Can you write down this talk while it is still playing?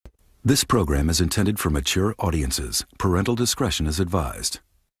This program is intended for mature audiences. Parental discretion is advised.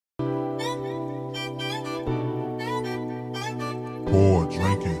 Pour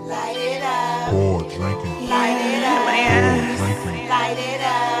drinking. Light it up. Pour drinking. Light it up. Pour drinking. Light it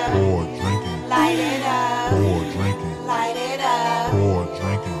up. Pour drinking. Light it up. Pour drinking. Light it up. Pour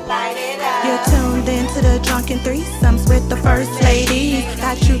drinking. Light it up. You're tuned into the drunken threesomes with the first lady.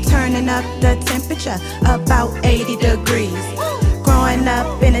 Got you turning up the temperature about 80 degrees. Growing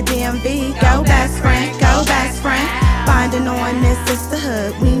up in a DMV, go best friend, go best friend. Bonding on this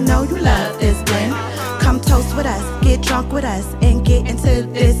sisterhood, we know you love this blend. Come toast with us, get drunk with us, and get into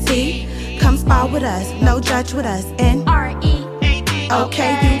this tea. Come spar with us, no judge with us, and R-E-A-D.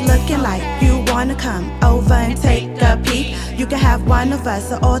 Okay, you looking like you wanna come over and take a peek. You can have one of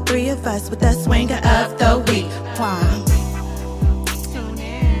us or all three of us with the swinger of the week. Wow.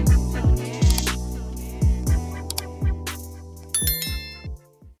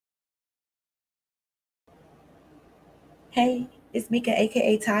 Hey, it's Mika,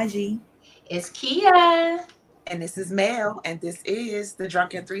 aka Taji. It's Kia. And this is Mel, and this is the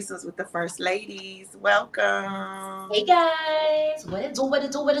Drunken Threesomes with the First Ladies. Welcome. Hey guys. What it do, what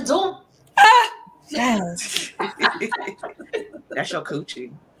it do, what it do? Yes. That's your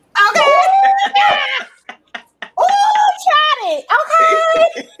coochie. Okay. Oh, tried it.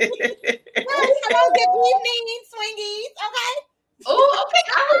 Okay. Hello, good evening, swingies. Okay. Oh, okay.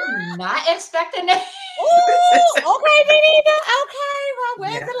 I was not expecting that. Ooh, okay, me neither. Okay, well,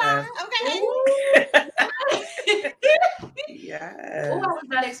 where's the line? Okay. Yes. Oh, I was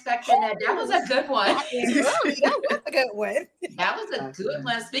not expecting that. That was a good one. That was a good one. That was a good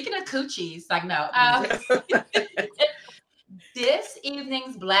one. Speaking of coochies, like no. This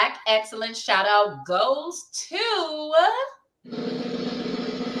evening's Black Excellence shout out goes to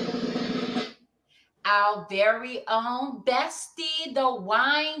our very own bestie, the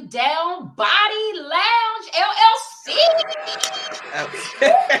Wind Down Body Lounge LLC.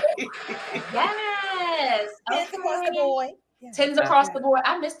 Okay. Yes. Tens across the board. Yeah. Tens across the board.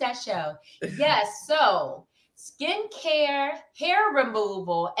 I missed that show. Yes. So, skincare, hair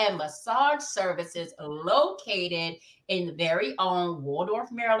removal, and massage services located in the very own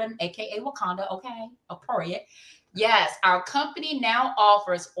Waldorf, Maryland, aka Wakanda. Okay, appropriate. Yes, our company now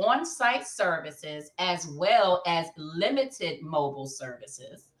offers on-site services as well as limited mobile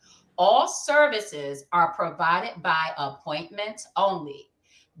services. All services are provided by appointment only.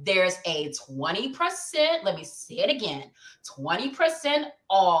 There's a 20%, let me say it again, 20%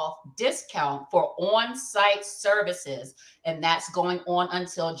 off discount for on-site services. And that's going on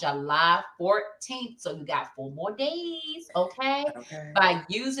until July 14th. So you got 4 more days, okay? By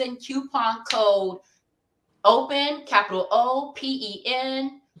using coupon code OPEN, capital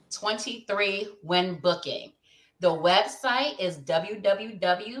OPEN 23 when booking. The website is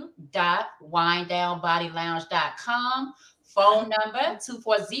www.winddownbodylounge.com. Phone number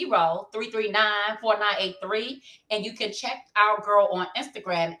 240-339-4983. And you can check our girl on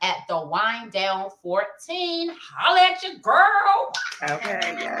Instagram at the WindDown14. Holla at your girl.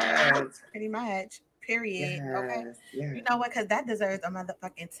 Okay, yes. Pretty much. Period. Yes, Okay. yes. You know what? Because that deserves a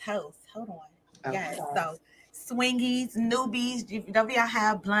motherfucking toast. Hold on. Okay. Yes. So, swingies, newbies, whatever y'all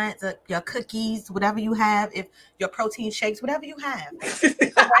have, blunts, your cookies, whatever you have, if your protein shakes, whatever you have,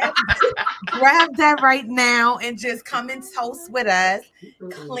 grab that right now and just come and toast with us.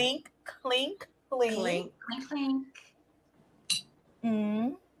 Clink, clink, clink. Clink. Clink, clink.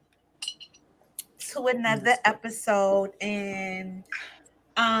 To another episode, and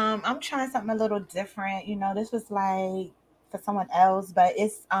I'm trying something a little different. You know, this was like for someone else, but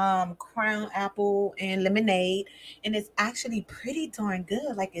it's crown apple and lemonade, and it's actually pretty darn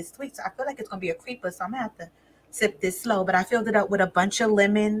good. Like, it's sweet, so I feel like it's gonna be a creeper, so I'm gonna have to sip this slow. But I filled it up with a bunch of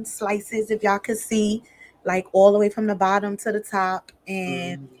lemon slices, if y'all could see, like all the way from the bottom to the top,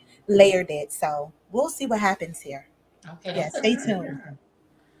 and layered it. So we'll see what happens here. Okay. Yeah, stay tuned.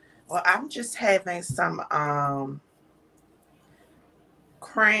 Well, I'm just having some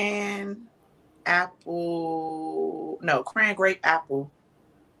cran grape apple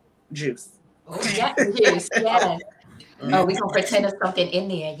juice. Oh, yeah, juice. Yeah. Oh, we gonna pretend there's something in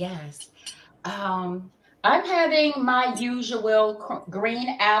there. Yes. I'm having my usual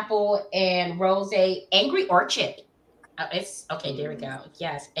green apple and rosé Angry Orchard. It's okay. There we go.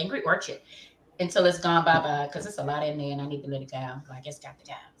 Yes, Angry Orchard. Until it's gone bye because it's a lot in there and I need to let it go. Like, it's got to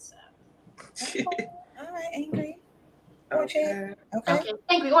go. So. All right, Angry Orchard. Okay.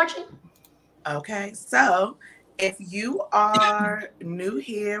 Angry Orchard. Okay, so if you are new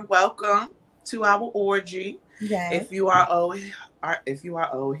here, welcome to our orgy. Yes. If you are old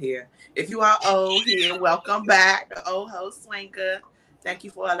here, welcome back, the old host swinger. Thank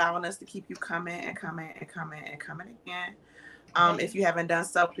you for allowing us to keep you coming and coming and coming and coming again. If you haven't done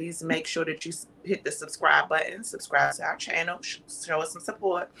so, please make sure that you hit the subscribe button, subscribe to our channel, show us some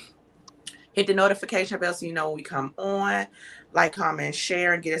support. Hit the notification bell so you know when we come on. Like, comment,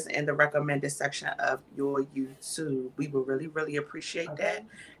 share, and get us in the recommended section of your YouTube. We will really, really appreciate that.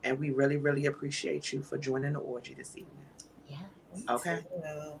 And we really, really appreciate you for joining the orgy this evening. Yeah. Okay.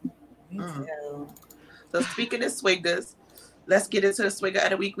 Me too. So speaking of swiggers, let's get into the swigger of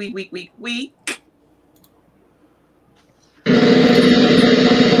the week.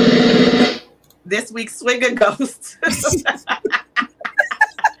 This week's swigger goes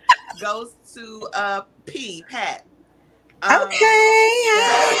to Pat. Okay.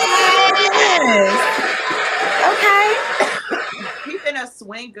 He's been a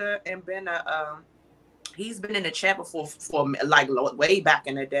swinger and he's been in the chat before for like way back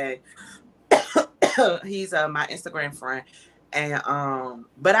in the day. He's my Instagram friend, and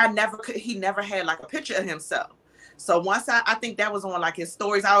but he never had like a picture of himself. So once I think that was on like his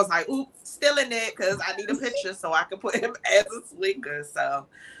stories, I was like, ooh, still in it because I need a picture so I can put him as a swinger. So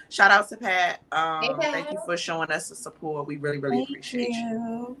shout out to Pat. Thank you for showing us the support. We really, really appreciate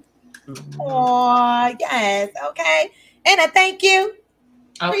you. Oh, yes. Okay. And a thank you.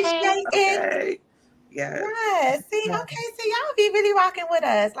 Appreciate it. Yeah. Yes. See, okay. So y'all be really rocking with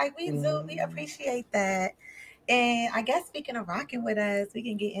us. Like we do. We appreciate that. And I guess speaking of rocking with us, we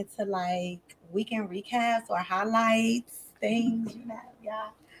can get into like weekend recaps or highlights, things,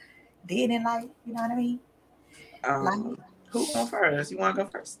 y'all did in life, you know what I mean? Who go first? You want to go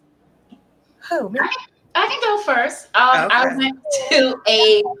first? Who, me? I can go first. I went to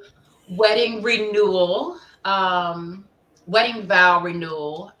a wedding vow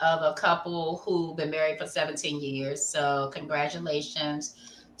renewal of a couple who've been married for 17 years. So congratulations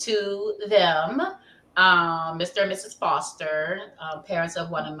to them. Mr. and Mrs. Foster, parents of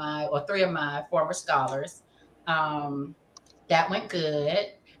three of my former scholars. That went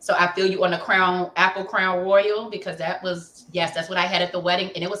good. So I feel you on the apple crown royal, because that's what I had at the wedding,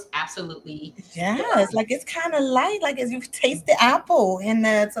 and it was absolutely like it's kind of light, like as you taste the apple, and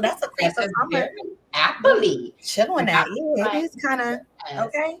so that's a great summer. Appley. Chill on that. Yeah, it is kind of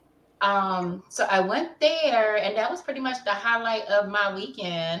okay. So I went there, and that was pretty much the highlight of my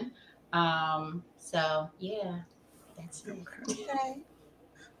weekend. So yeah, that's it. Okay.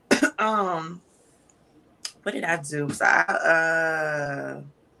 What did I do? So I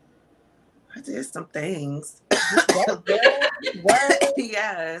did some things.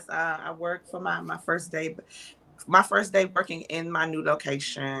 Yes, I worked for my first day. My first day working in my new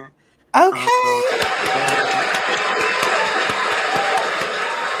location. Okay.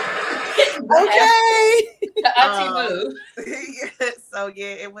 So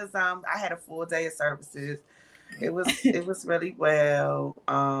yeah, it was. I had a full day of services. It was really well.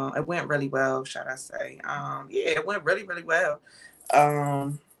 It went really well, should I say? It went really, really well.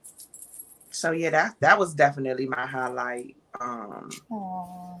 So yeah, that was definitely my highlight. My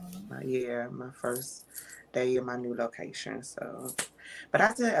first day in my new location. So, but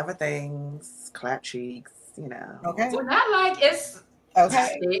I did other things, clap cheeks, Okay. Well, not like it's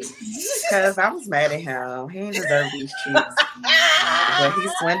okay. Because I was mad at him. He didn't deserve these cheeks. But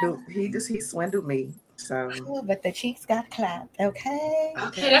he swindled me. So, but the cheeks got clapped. Okay,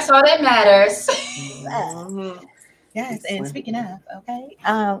 that's all that matters. Yes, and speaking of,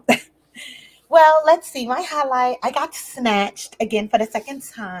 well, let's see. My highlight, I got snatched again for the second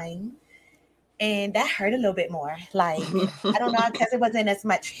time, and that hurt a little bit more. Like, I don't know, because it wasn't as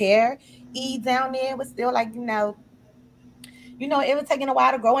much hair down there. It was still like, it was taking a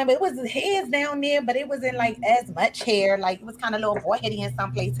while to grow in, but it was hairs down there, but it wasn't like as much hair. Like, it was kind of a little boyheady in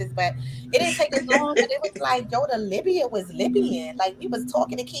some places, but it didn't take as long. But it was like, the Libya was Libyan. Like, we was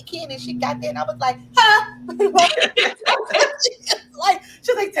talking to Kiki, and she got there, and I was like, huh?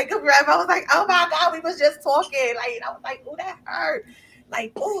 She was like, take a breath. I was like, oh my God, we was just talking. Like, and I was like, oh, that hurt.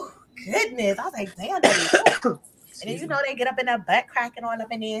 Like, oh, goodness. I was like, damn, and then, they get up in the butt crack and all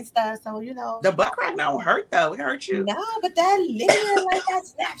up in there and stuff. So, the butt crack don't hurt, though. It hurt you. No, but that Libya, like that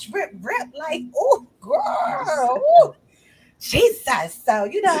snatch, rip, like, oh, girl. Ooh. Jesus. So, I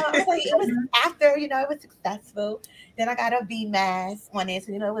was like, it was after, it was successful. Then I got a V mask on it.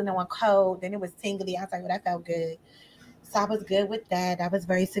 So, it was no one cold. Then it was tingly. I was like, well, that felt good. So I was good with that. I was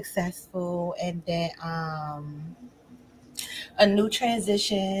very successful. And then a new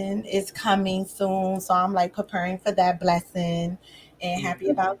transition is coming soon. So I'm like preparing for that blessing and happy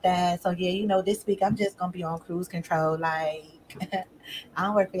about that. So yeah, this week I'm just going to be on cruise control. Like, I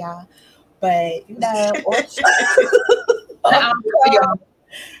don't work for y'all. But,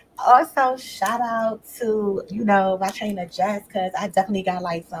 Also, shout out to, my trainer Jess, because I definitely got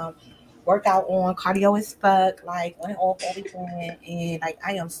like some workout on, cardio as fuck, like went off all weekend, and like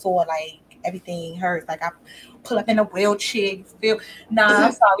I am sore, like everything hurts. Like I pull up in a wheelchair, you feel nah,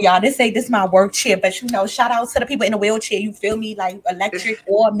 I'm sorry, y'all. This my work chair, but shout out to the people in the wheelchair, you feel me, like electric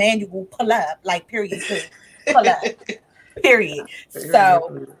or manual, pull up, like period too. Pull up. Period.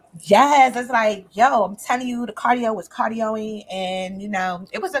 So yes, it's like, yo, I'm telling you, the cardio was cardioing, and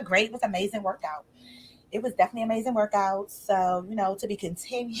it was amazing workout. It was definitely an amazing workout. So, to be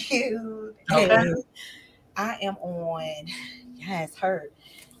continued. Okay. And I am on, yes, hurt.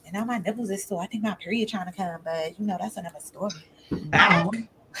 And now my nipples is still, I think my period trying to come, but that's another story.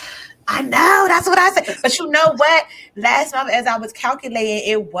 I know, that's what I said. But you know what? Last month, as I was calculating,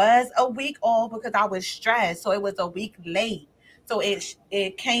 it was a week off because I was stressed. So it was a week late. So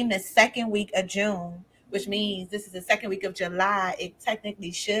it came the second week of June, which means this is the second week of July. It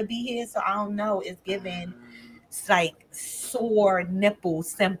technically should be here. So I don't know. It's giving like sore nipple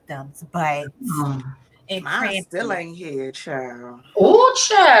symptoms, but mine still ain't here, child. Oh,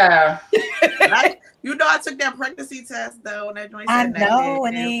 child. I took that pregnancy test though, and that joint I said know,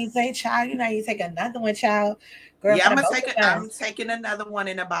 and negative. then you say, child, you take another one, child. Girl, yeah, I'm taking another one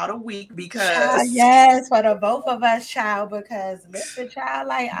in about a week because yes, for the both of us, child. Because listen, child,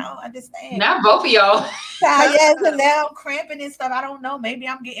 like I don't understand. Not both of y'all. Child, yes, and now I'm cramping and stuff. I don't know. Maybe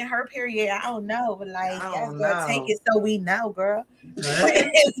I'm getting her period. I don't know, but like, yes, girl, take it so we know, girl. What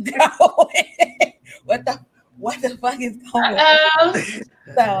is going? What the fuck is going on?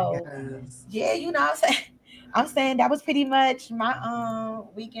 So yeah, I'm saying that was pretty much my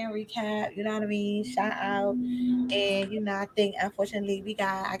weekend recap. You know what I mean? Shout out, and I think unfortunately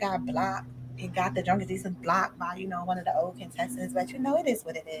I got blocked and got the drunkest decent blocked by one of the old contestants. But it is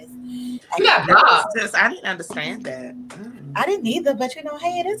what it is. You got blocked. I didn't understand that. I didn't either, but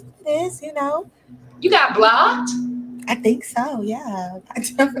hey, it is what it is. You got blocked. I think so. Yeah, I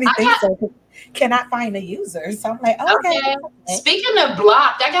definitely think so. Cannot find a user, so I'm like, okay. Speaking of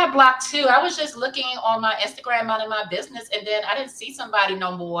blocked, I got blocked too. I was just looking on my Instagram, minding my business, and then I didn't see somebody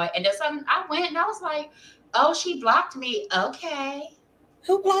no more. And then I went and I was like, "Oh, she blocked me." Okay.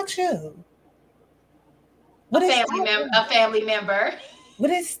 Who blocked you? A family member. What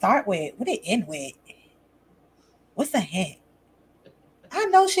did it start with? What did it end with? What's the hint? I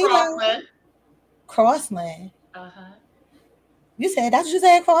know she Crossland. Crossland. You said that's what you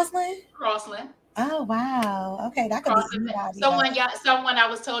said, Crossland? Crossland. Oh wow. Okay, that could be anybody. Someone I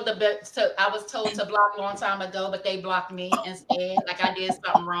was told to block a long time ago, but they blocked me instead. Like I did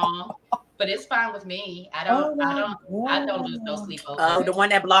something wrong. But it's fine with me. I don't lose no sleep over. Oh, the one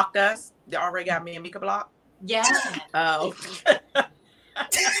that blocked us? They already got me and Mika blocked? Yeah. Oh.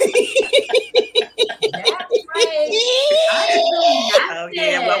 That's right. Oh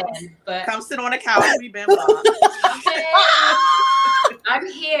yeah, well, but come sit on the couch. We've been blocked. Okay. I'm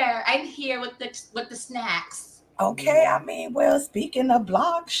here with the snacks. Okay, I mean, well, speaking of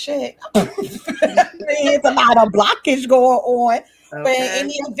block shit, there's a lot of blockage going on. Okay. But in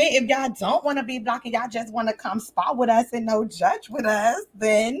the event, if y'all don't want to be blocking, y'all just want to come spot with us and no judge with us,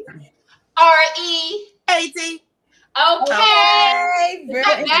 then REAT. Okay. Real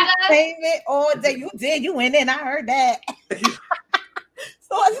entertainment all day. You went in. I heard that.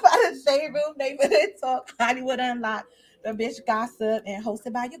 So it's about the Shade Room, Neighborhood Talk, Hollywood Unlocked, the bitch gossip, and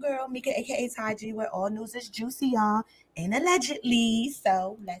hosted by your girl, Mika, aka Ty G, where all news is juicy, y'all, and allegedly.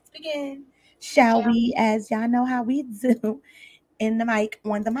 So let's begin, shall we? As y'all know how we do, on the mic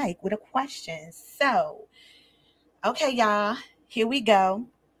with a question. So, okay, y'all, here we go.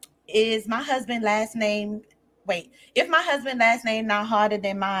 Is my husband's last name? If my husband's last name not harder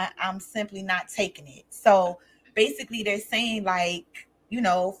than mine, I'm simply not taking it. So basically, they're saying like,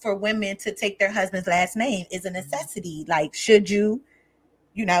 for women to take their husband's last name is a necessity. Like, should you,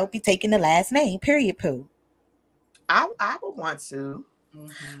 be taking the last name? Period. Pooh. I would want to.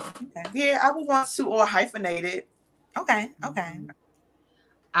 Mm-hmm. Okay. Yeah, I would want to, or hyphenate it. Okay.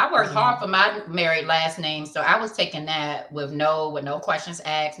 I worked hard for my married last name, so I was taking that with no questions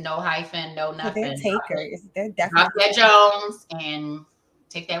asked, no hyphen, no nothing. They're takers. They're definitely drop that Jones and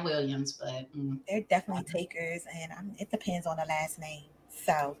take that Williams, but they're definitely takers, and it depends on the last name.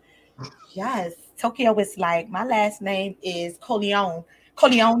 So yes, Tokyo is like, my last name is Coleone or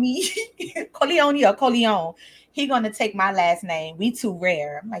Coleone. He gonna take my last name. We too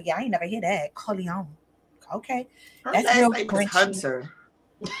rare. I'm like, yeah, I ain't never hear that. Coleone. Okay, that's real Hunter.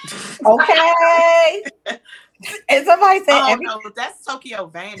 Okay. And somebody said, "Oh no, that's Tokyo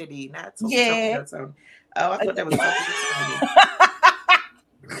Vanity, not Tokyo." Oh, I thought that was Tokyo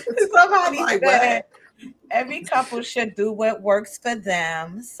Vanity. Somebody said, Every couple should do what works for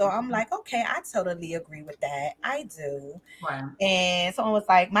them. So I'm like, okay, I totally agree with that. I do. Right. And someone was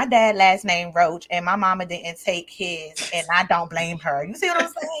like, my dad last name Roach, and my mama didn't take his, and I don't blame her. You see what I'm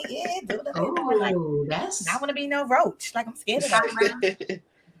saying? Yeah, do the thing. Like, Oh, that's I want to be no roach. Like I'm scared of that.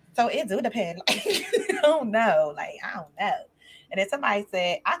 So it do depend. Like, I don't know. Like I don't know. And then somebody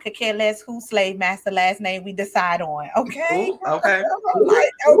said, I could care less whose slave master last name we decide on. Okay. Ooh, okay. Like,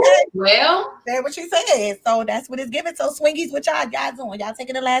 okay. well. That's what she said. So that's what it's given. So swingies, what y'all doing? Y'all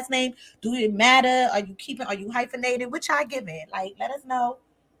taking the last name? Do it matter? Are you hyphenated? What y'all giving? Like, let us know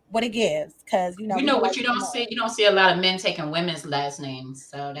what it gives. Cause You know what you don't see? You don't see a lot of men taking women's last names.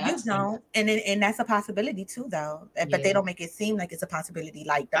 So that's you don't. And that's a possibility too though. But Yeah. they don't make it seem like it's a possibility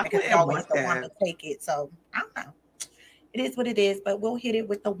like that I because they wouldn't always want the one that. to take it. So I don't know. It is what it is, but we'll hit it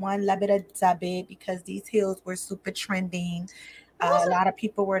with the one Labida Zabit because these heels were super trending. A lot of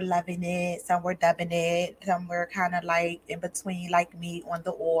people were loving it. Some were dubbing it. Some were kind of like in between, like me on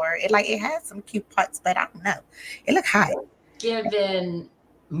the or. It had some cute parts, but I don't know. It looked hot. given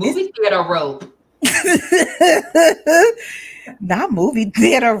movie theater rope. Not movie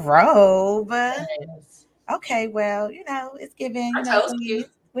theater robe. Yes. Okay, well, it's giving. Her toes cute.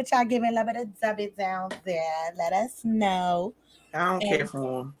 Which I giving Labida Zabit down there. Let us know. I don't care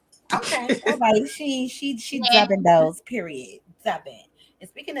for him. Okay, all right. She Yeah. dubbing those. Period. Dubbing. And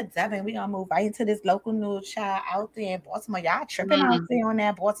speaking of dubbing, we gonna move right into this local news child out there in Baltimore. Y'all tripping out there on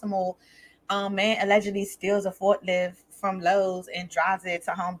that Baltimore. Man allegedly steals a forklift from Lowe's and drives it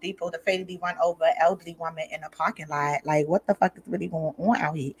to Home Depot to fatally run over an elderly woman in a parking lot. Like, what the fuck is really going on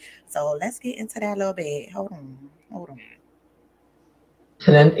out here? So let's get into that a little bit. Hold on.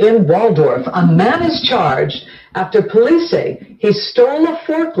 Incident in Waldorf, a man is charged after police say he stole a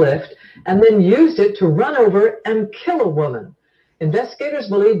forklift and then used it to run over and kill a woman. Investigators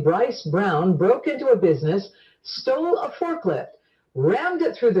believe Bryce Brown broke into a business, stole a forklift, rammed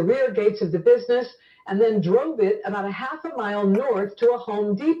it through the rear gates of the business, and then drove it about a half a mile north to a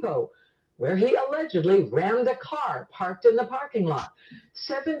Home Depot, where he allegedly rammed a car parked in the parking lot.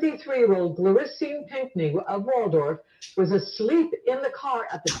 73-year-old Clarissine Pinkney of Waldorf was asleep in the car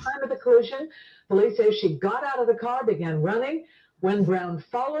at the time of the collision. Police say she got out of the car, began running, when Brown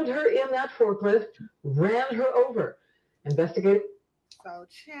followed her in that forklift, ran her over. Investigators. So,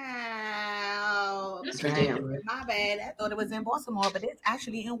 child. That's ridiculous. My bad. I thought it was in Baltimore, but it's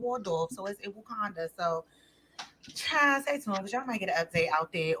actually in Waldorf, so it's in Wakanda. So, child, stay tuned, because y'all might get an update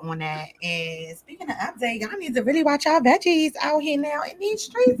out there on that. And speaking of update, y'all need to really watch our veggies out here now in these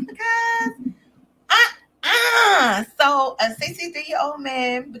streets because so a 63-year-old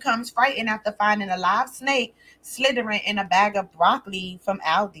man becomes frightened after finding a live snake slithering in a bag of broccoli from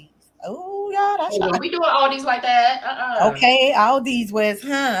Aldi's. Oh, y'all, that's Hey, we doing all these like that. Okay, Aldi's was,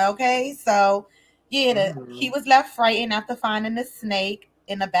 okay. So, yeah, he was left frightened after finding the snake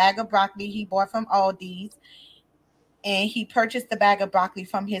in a bag of broccoli he bought from Aldi's. And he purchased the bag of broccoli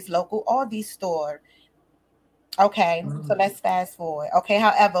from his local Aldi store. Okay, so let's fast forward. Okay,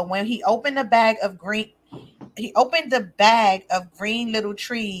 however, when he opened the bag of green little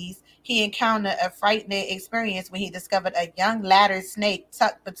trees, he encountered a frightening experience when he discovered a young ladder snake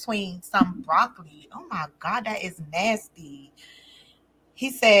tucked between some broccoli. Oh my God, that is nasty. He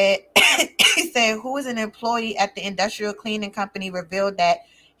said, who is an employee at the industrial cleaning company, revealed that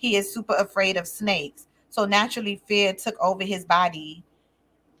he is super afraid of snakes. So naturally, fear took over his body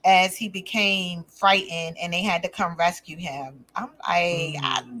as he became frightened, and they had to come rescue him. I'm like,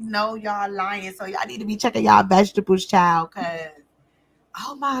 I know y'all lying, so y'all need to be checking y'all vegetables, child, because,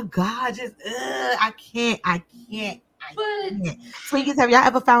 oh my God, just, I can't. Sweeties, have y'all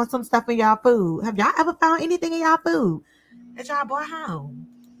ever found some stuff in y'all food? Have y'all ever found anything in y'all food that y'all brought home?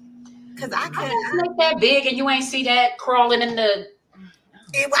 Because I can't. Make that big and you ain't see that crawling in the...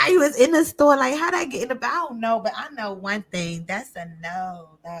 And while you was in the store, like, how'd I get in the... I don't know, but I know one thing. That's a no.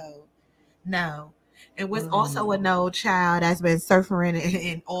 And what's also a no, child, that's been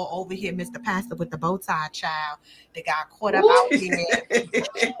surfing and all over here, Mr. Pastor with the bow tie, child, that got caught up out here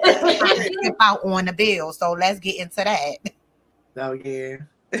trying to skip out on the bill. So let's get into that. Oh, yeah.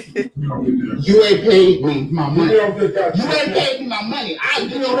 You ain't paid me my money. You ain't paid me my money. I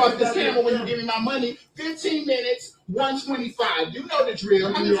do off this camera when you give me my money. 15 minutes, 125. You know the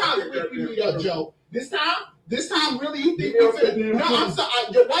drill. How many times we meet up, Joe? This time, really, you think we finna? No, I'm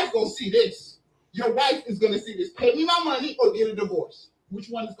sorry. Your wife gonna see this. Your wife is gonna see this. Pay me my money or get a divorce. Which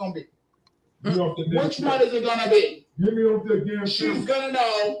one is gonna be? Which one is it gonna be? Give me off the damn She's gonna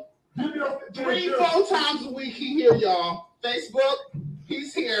know. 3-4 times a week he here, y'all. Facebook,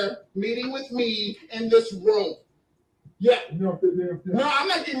 he's here meeting with me in this room. Yeah. No, I'm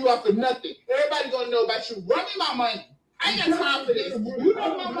not getting you off for nothing. Everybody gonna know about you. Run me my money. I ain't got time for this. You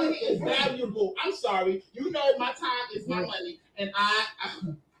know my money is valuable. I'm sorry. You know my time is my money, and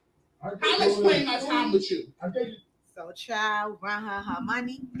I'll explain my time with you. So, child, run her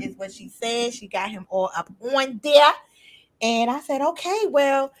money is what she said. She got him all up on there. And I said, okay,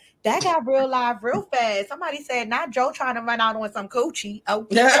 well, that got real live real fast. Somebody said, not Joe trying to run out on some coochie.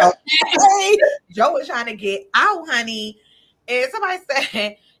 Okay. Joe was trying to get out, honey. And somebody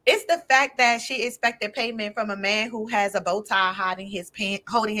said, it's the fact that she expected payment from a man who has a bow tie holding his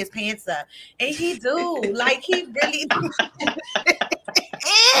pants up. And he do. Like, he really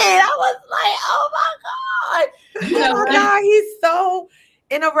and I was like, oh my God. Oh my God, he's so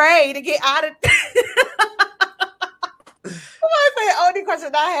in a ray to get out of the only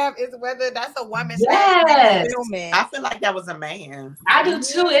question I have is whether that's a woman. Yes. I feel like that was a man. I do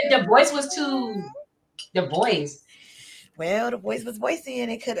too. If the voice was too the voice. Well, the voice was voicey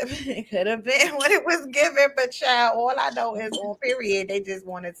and it could have been what it was given, but child, all I know is on period. They just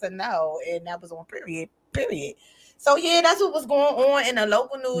wanted to know, and that was on period. So yeah, that's what was going on in the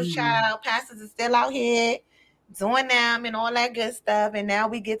local news, child. Pastors are still out here doing them and all that good stuff. And now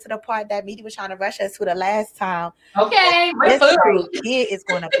we get to the part that media was trying to rush us to the last time. Okay, this right here is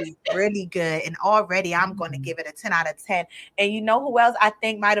going to be really good. And already I'm going to give it a 10 out of 10. And you know who else I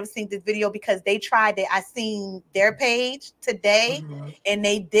think might have seen this video because they tried it. I seen their page today and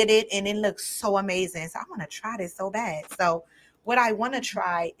they did it and it looks so amazing. So I want to try this so bad. So what I want to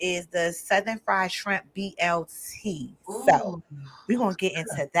try is the Southern Fried Shrimp BLT. Ooh. So we're going to get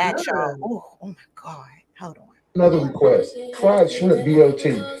into that, y'all. Oh my God. Hold on. Another request, fried shrimp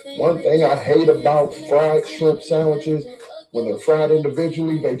BLT. One thing I hate about fried shrimp sandwiches, when they're fried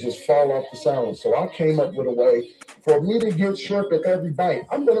individually, they just fall off the sandwich. So I came up with a way for me to get shrimp at every bite.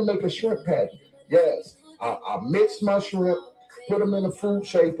 I'm going to make a shrimp patty. Yes, I mixed my shrimp, put them in a food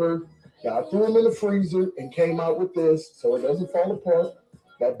shaper, I threw them in the freezer and came out with this so it doesn't fall apart.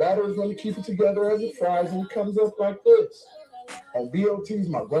 That batter is going to keep it together as it fries and it comes up like this. On BLTs,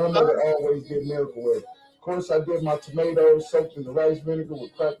 my grandmother always did Miracle Whip. Of course, I did my tomatoes soaked in the rice vinegar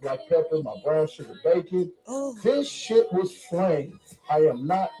with cracked black pepper, my brown sugar bacon. This shit was flame. I am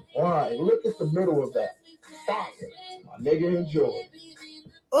not lying. Look at the middle of that. Fire. My nigga enjoy.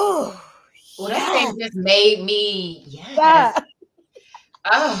 Oh, well, that thing just made me,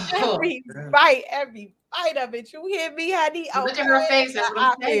 every bite of it. You hear me, honey? Look at her face. That's what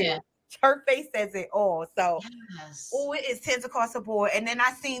I'm saying. Her face says it all. So, it is 10 across the board. And then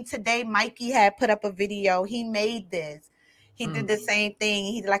I seen today, Mikey had put up a video. He made this. He did the same thing.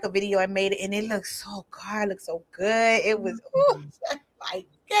 He did like a video and made it, and it looks so good. It looks so good. It was like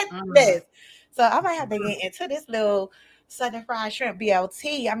get this. So I might have to get into this little Southern Fried Shrimp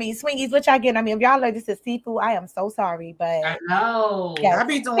BLT. I mean, Swingies, what y'all getting? I mean, if y'all like this is seafood, I am so sorry, but I know. I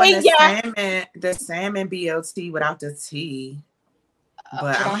be doing the salmon BLT without the tea.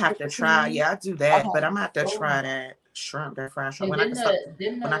 But I'm gonna have to try. Yeah, I do that. But I'm gonna have to try that shrimp, that fried shrimp when I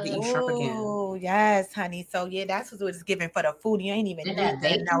can eat shrimp again. Oh yes, honey. So yeah, that's what it's giving for the food. You ain't even need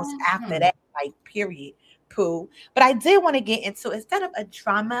nothing else after that. Like period. Poo. But I did want to get into, instead of a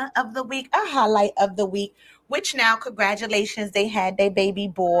drama of the week, a highlight of the week. Which now, congratulations, they had their baby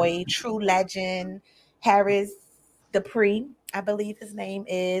boy, true legend, Harris Dupree, I believe his name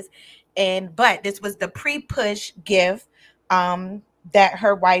is. But this was the pre-push gift. That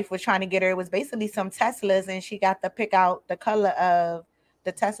her wife was trying to get her. It was basically some Teslas, and she got to pick out the color of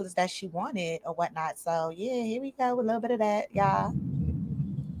the Teslas that she wanted or whatnot. So yeah, here we go with a little bit of that, y'all.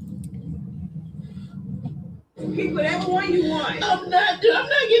 Pick whatever one you want. I'm not getting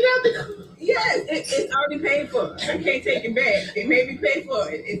out the. Yes, it's already paid for. I can't take it back. It may be paid for.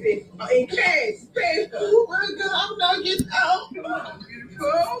 It's in cash. Paid for. Oh my God, I'm not getting out. Come on,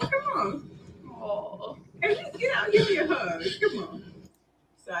 beautiful. Come on. Oh, and get out. Give me a hug. Come on.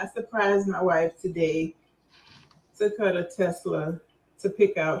 So I surprised my wife today. Took her to Tesla to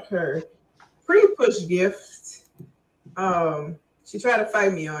pick out her pre-push gift. She tried to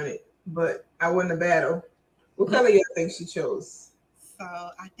fight me on it, but I won the battle. What color you think she chose? So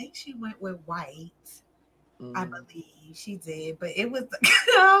I think she went with white. I believe she did, but it was the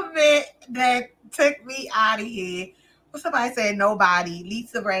comment that took me out of here. Well, somebody said nobody.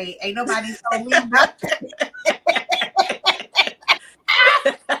 Lisa Ray, ain't nobody told me nothing.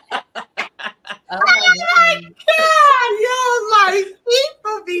 Oh my God, yo, like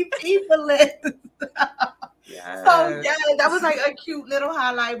people be peopling. Yes. So yeah, that was like a cute little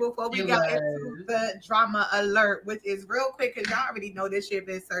highlight before we got into the drama alert, which is real quick because y'all already know this shit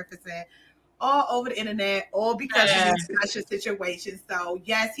been surfacing all over the internet, all because of this special situation. So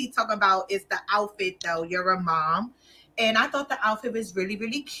yes, he talking about it's the outfit though. You're a mom. And I thought the outfit was really,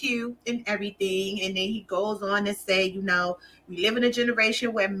 really cute and everything. And then he goes on to say, you know, we live in a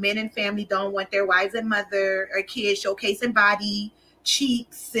generation where men and family don't want their wives and mother or kids showcasing body,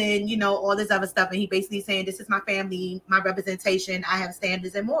 cheeks, and, you know, all this other stuff. And he basically saying, this is my family, my representation. I have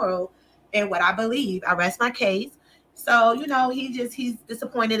standards and moral and what I believe. I rest my case. So, you know, he's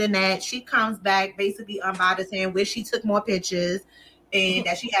disappointed in that. She comes back basically unbothered saying, wish she took more pictures and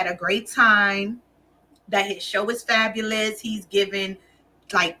that she had a great time, that his show is fabulous. He's giving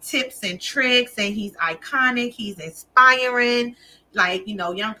like tips and tricks, and he's iconic. He's inspiring, like, you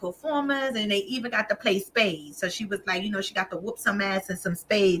know, young performers, and they even got to play spades. So she was like, you know, she got to whoop some ass and some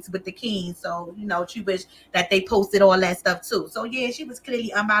spades with the king. So, you know, she wished that they posted all that stuff too. So yeah, she was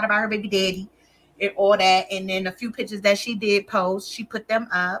clearly unbothered by her baby daddy and all that. And then a few pictures that she did post, she put them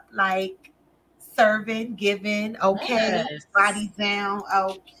up like serving, giving, okay, Yes. body down,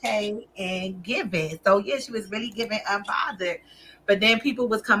 okay, and giving. So yeah, she was really giving unbothered. But then people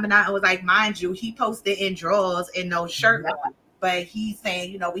was coming out and was like, mind you, he posted in drawers and no shirt on. But he's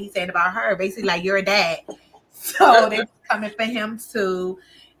saying, you know, what he's saying about her, basically like, you're a dad. So they was coming for him too.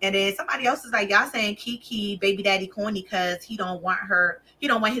 And then somebody else is like, y'all saying Kiki baby daddy corny because he don't want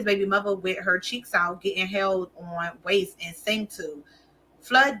his baby mother with her cheeks out getting held on waist and sing to.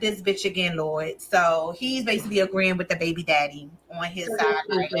 Flood this bitch again, Lord. So he's basically agreeing with the baby daddy on his side.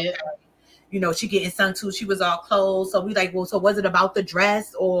 Like, okay, you know, she getting sung to. She was all clothes. So we like, well, so was it about the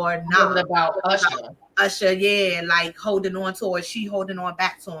dress or not? Was it about Usher? Usher, yeah, like holding on to her. She holding on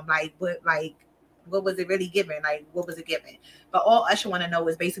back to him. Like, what was it really giving? Like, what was it giving? But all Usher want to know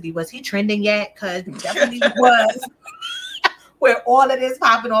is basically, was he trending yet? Because definitely was. Where all of this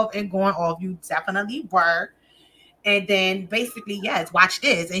popping off and going off, you definitely were. And then basically, yes, watch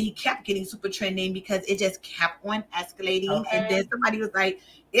this. And he kept getting super trending because it just kept on escalating. Okay. And then somebody was like,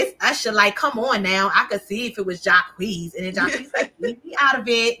 it's Usher, like, come on now. I could see if it was Jacquees. And then Jacquees like, leave me out of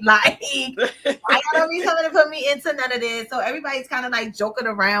it. Like, why y'all don't be coming to put me into none of this? So everybody's kind of like joking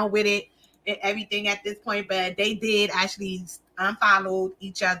around with it and everything at this point. But they did actually unfollow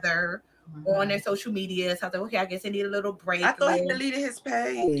each other on their social media. So I was like, okay, I guess I need a little break. I thought he deleted his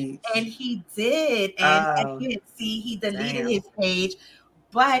page. And he did. And again, see, he deleted his page.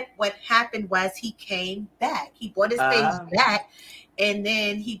 But what happened was he came back. He brought his page back. And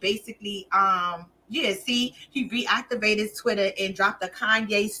then he basically, he reactivated Twitter and dropped a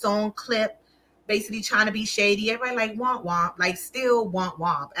Kanye song clip, basically trying to be shady. Everybody like, womp womp, like still womp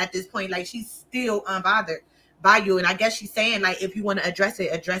womp at this point. Like, she's still unbothered by you. And I guess she's saying, like, if you want to address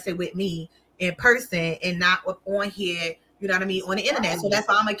it with me in person and not on here, you know what I mean, on the internet. So that's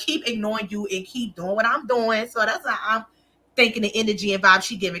why I'm gonna keep ignoring you and keep doing what I'm doing. So that's why I'm thinking the energy and vibe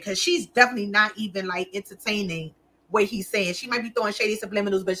she giving, because she's definitely not even like entertaining what he's saying. She might be throwing shady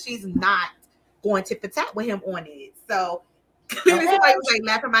subliminals, but she's not going tit for tat with him on it. So clearly somebody was like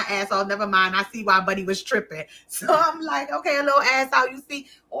laughing my ass off. Never mind. I see why Buddy was tripping. So I'm like, okay, a little ass out. You see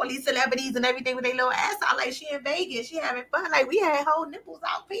all these celebrities and everything with their little ass out. Like, she in Vegas. She having fun. Like, we had whole nipples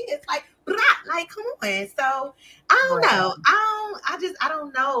out here. It's like, blah, like, come on. So I don't know. I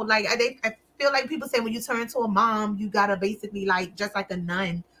don't know. Like, I feel like people say when you turn to a mom, you gotta basically like just like a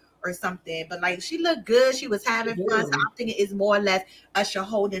nun or something. But like, she looked good. She was having fun. So I'm thinking it's more or less Usher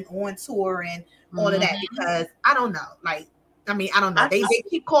holding on to her and all of that, because I don't know. Like, I mean, I don't know. They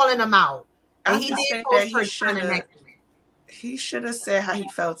keep calling him out. And he did post her trying to he should have said how he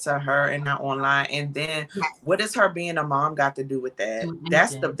felt to her and not online. And then what does her being a mom got to do with that?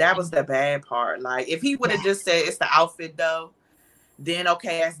 That was the bad part. Like, if he would have just said it's the outfit though, then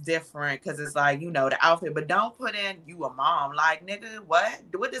okay, that's different, because it's like, you know, the outfit, but don't put in you a mom. Like, nigga,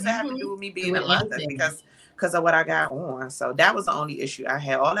 what does that have to do with me being a mother? Because of what I got on. So that was the only issue I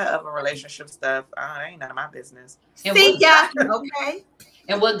had. All that other relationship stuff, ain't none of my business. Okay.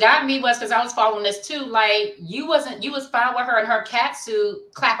 And what got me was, because I was following this too, like, you was fine with her in her cat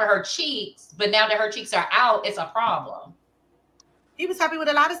suit clapping her cheeks, but now that her cheeks are out, it's a problem. He was happy with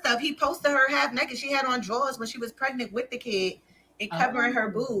a lot of stuff. He posted her half naked. She had on drawers when she was pregnant with the kid and covering her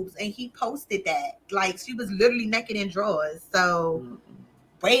boobs, and he posted that. Like, she was literally naked in drawers. So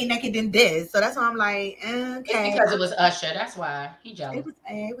way naked than this. So that's why I'm like, okay. It's because it was Usher. That's why he jealous.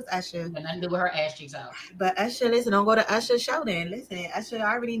 It was Usher. But nothing to do with her ass cheeks out. But Usher, listen, don't go to Usher's show then. Listen, Usher,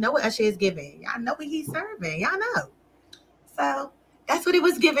 I already know what Usher is giving. Y'all know what he's serving. Y'all know. So that's what it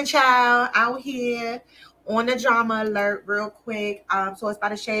was giving, child, out here on the drama alert real quick. So it's by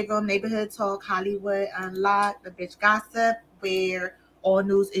the Shade Room, Neighborhood Talk, Hollywood Unlocked, the bitch gossip, where all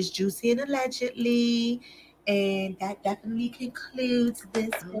news is juicy and allegedly. And that definitely concludes this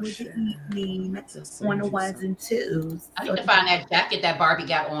for the evening on the ones and twos. I need to find that jacket that Barbie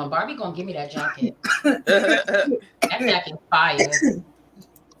got on. Barbie gonna give me that jacket. That jacket fire.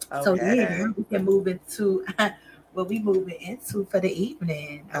 So yeah, we can move into what we moving into for the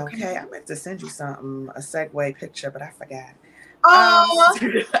evening. Okay, I meant to send you something, a segue picture, but I forgot. Oh,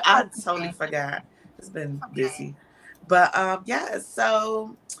 I totally forgot. It's been busy. But yeah,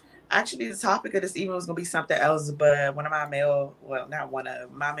 so actually the topic of this evening was gonna be something else, but one of my male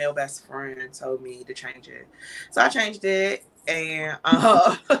best friend told me to change it. So I changed it, and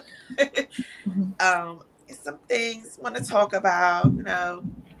some things I want to talk about,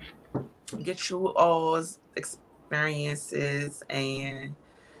 get you all's experiences and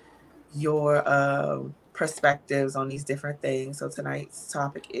your perspectives on these different things. So tonight's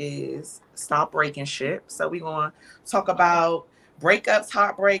topic is stop breaking shit. So we're going to talk about breakups,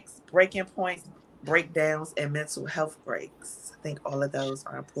 heartbreaks, breaking points, breakdowns, and mental health breaks. I think all of those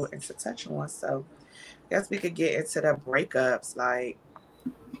are important to touch on. So I guess we could get into the breakups. Like,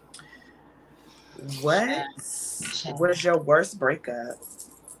 what was your worst breakup?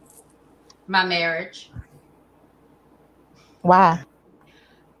 My marriage. Why?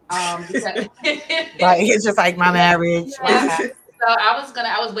 Because Like it's just like my marriage. Yeah. So I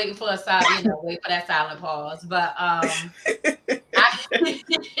was waiting for a silent, wait for that silent pause. But I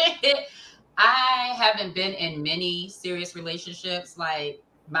haven't been in many serious relationships. Like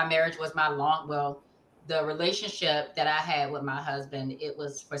my marriage was the relationship that I had with my husband, it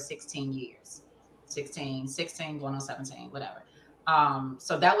was for 16 years. 16 going on 17, whatever.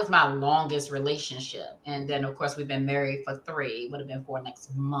 So that was my longest relationship. And then of course we've been married for 3, would have been 4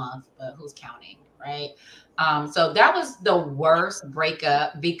 next month, but who's counting, right? So that was the worst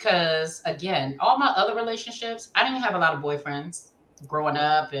breakup because again, all my other relationships, I didn't have a lot of boyfriends growing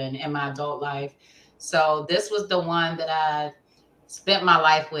up and in my adult life. So this was the one that I spent my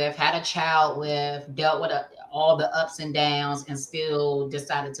life with, had a child with, dealt with all the ups and downs, and still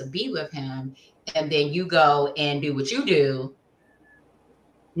decided to be with him. And then you go and do what you do.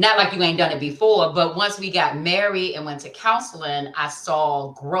 Not like you ain't done it before, but once we got married and went to counseling, I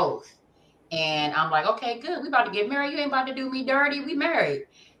saw growth. And I'm like, okay, good. We about to get married. You ain't about to do me dirty. We married.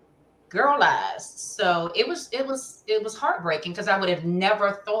 Girlized. So it was heartbreaking because I would have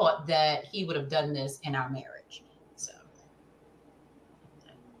never thought that he would have done this in our marriage. So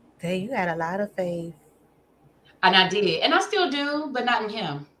hey, you had a lot of faith. And I did. And I still do, but not in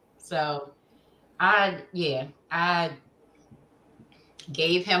him. So I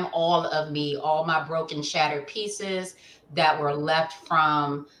gave him all of me, all my broken, shattered pieces that were left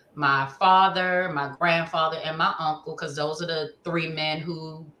from my father, my grandfather, and my uncle, because those are the 3 men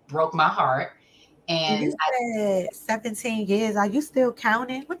who broke my heart. And you said 17 years. Are you still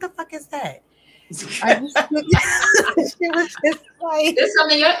counting? What the fuck is that? Are you still she was just like, there's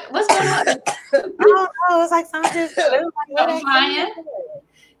something, what's going on? I don't know. It's like something just I'm flying.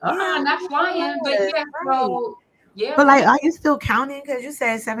 Not flying, but yeah, so yeah. But like, are you still counting? Because you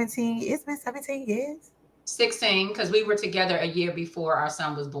said 17. It's been 17 years. 16, because we were together a year before our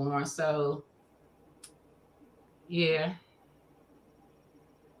son was born. So yeah.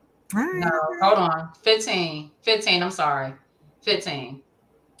 No, hold on. 15. I'm sorry. 15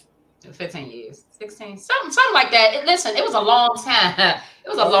 years. 16. Something like that. Listen, it was a long time. It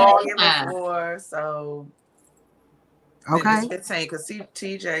was a long time. Before, so okay. 15, because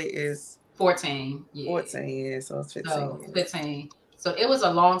TJ is 14. Yeah. 14 years, so it's 15. So 15. So it was a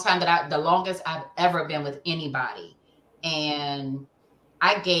long time the longest I've ever been with anybody. And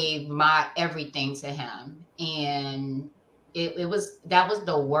I gave my everything to him. And that was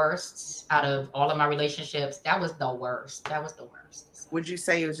the worst out of all of my relationships. That was the worst. Would you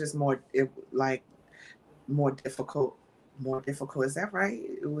say it was just more difficult? More difficult, is that right?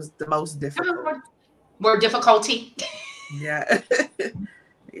 It was the most difficult. More difficulty. Yeah.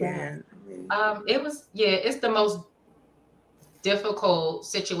 Yeah. It's the most difficult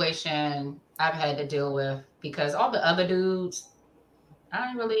situation I've had to deal with because all the other dudes, I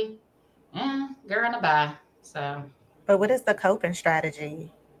ain't really, girl in the bye. So. But what is the coping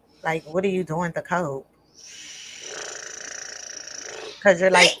strategy? Like, what are you doing to cope? Because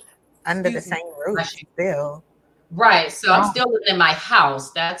you're like under the same roof still. Right. So I'm still living in my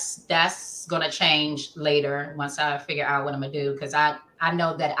house. That's going to change later once I figure out what I'm going to do. Because I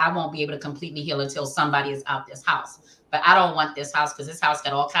know that I won't be able to completely heal until somebody is out this house. But I don't want this house because this house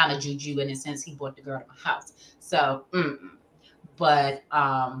got all kind of juju in it since he brought the girl to my house. So, but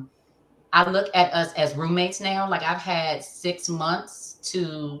I look at us as roommates now. Like I've had 6 months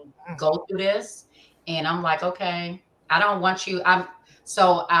to go through this. And I'm like, okay, I don't want you.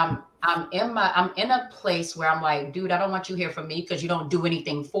 I'm in a place where I'm like, dude, I don't want you here for me because you don't do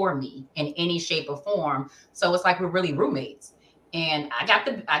anything for me in any shape or form. So it's like we're really roommates. And I got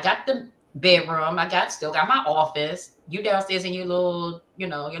the bedroom. Still got my office. You downstairs in your little, your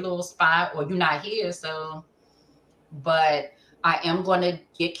little spot, or you're not here. So, but I am going to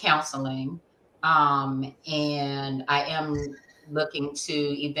get counseling. And I am looking to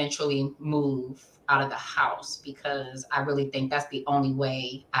eventually move out of the house because I really think that's the only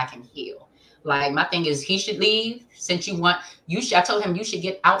way I can heal. Like my thing is he should leave since I told him you should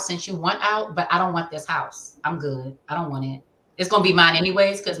get out since you want out, but I don't want this house. I'm good. I don't want it. It's gonna be mine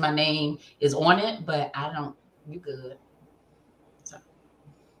anyways because my name is on it, but you good. So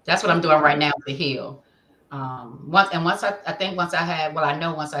that's what I'm doing right now to heal. Once I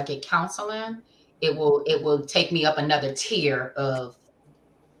know once I get counseling, it will take me up another tier of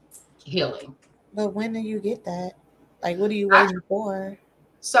healing. But when do you get that? Like, what are you waiting for?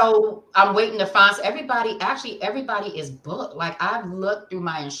 So I'm waiting to find everybody. Actually, everybody is booked. Like I've looked through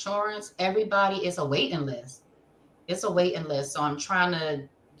my insurance. Everybody is a waiting list. It's a waiting list. So I'm trying to,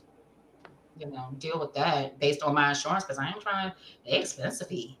 deal with that based on my insurance because I ain't trying. They're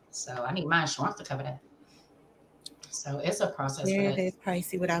expensive. So I need my insurance to cover that. So it's a process. Yeah, it is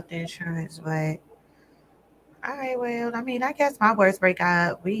pricey without the insurance, but all right, well, I mean, I guess my words break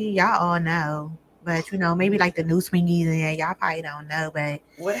up. Y'all all know, but maybe like the new swingies and y'all probably don't know, but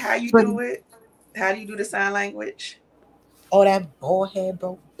how you do it? How do you do the sign language? Oh, that bald head,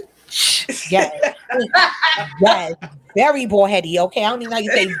 bro. Yes. Yes. Very bald heady. Okay. I don't even know how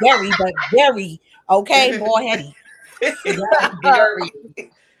you say very, but very. Okay. Bald heady. Yes, very.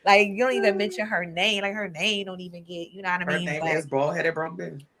 Like, you don't even mention her name. Like, her name don't even get, you know what I mean? Her name is Bald Headed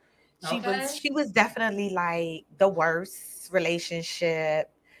Broken. She was definitely like the worst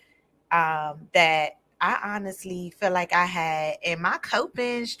relationship that I honestly feel like I had. And my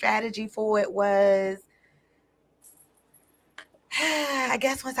coping strategy for it was, I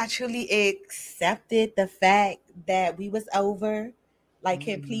guess once I truly accepted the fact that we was over, like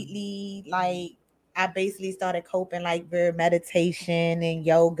completely, like I basically started coping like with meditation and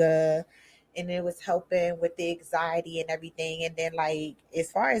yoga, and it was helping with the anxiety and everything. And then like as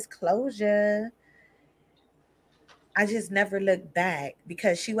far as closure, I just never looked back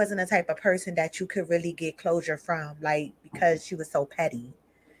because she wasn't the type of person that you could really get closure from, like because she was so petty.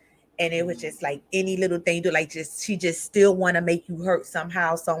 And it was just like any little thing you do, like she just still want to make you hurt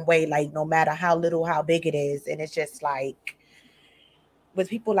somehow, some way, like no matter how little, how big it is. And it's just like with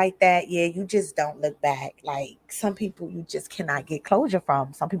people like that, yeah, you just don't look back. Like some people you just cannot get closure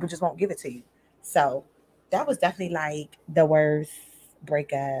from. Some people just won't give it to you. So that was definitely like the worst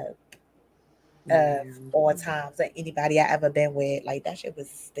breakup of all times. Like anybody I ever been with, like that shit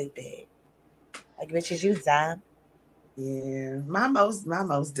was stupid. Like bitches, you dumb. Yeah, my most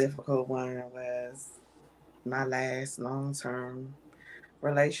difficult one was my last long-term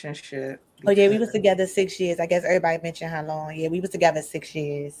relationship. Oh yeah, we was together 6 years. I guess everybody mentioned how long. Yeah, we was together 6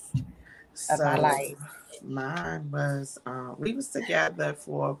 years of my life. Mine was we was together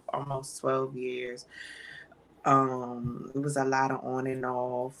for almost 12 years. It was a lot of on and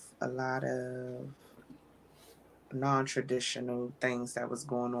off, a lot of non-traditional things that was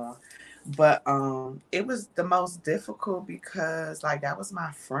going on. But it was the most difficult because like that was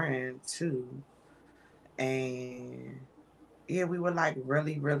my friend too. And yeah, we were like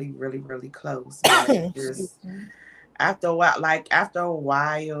really, really, really, really close. Just after a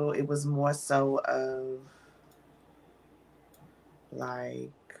while, it was more so of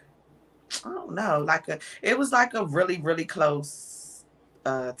like I don't know, it was like a really, really close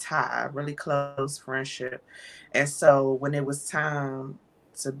tie, really close friendship. And so when it was time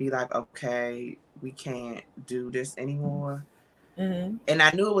to be like, okay, we can't do this anymore. Mm-hmm. And I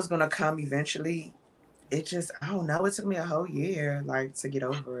knew it was gonna come eventually. It just, I don't know, it took me a whole year like to get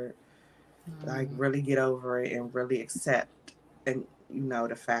over it. Like really get over it and really accept and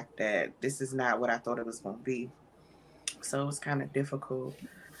the fact that this is not what I thought it was gonna be. So it was kind of difficult.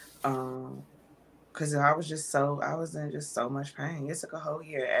 Because I was in just so much pain. It took a whole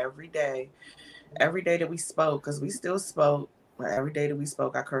year every day that we spoke, because we still spoke. Every day that we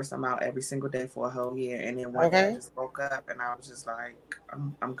spoke, I cursed him out every single day for a whole year. And then one day I just woke up and I was just like,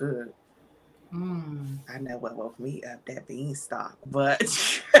 I'm good. I know what woke me up, that beanstalk. But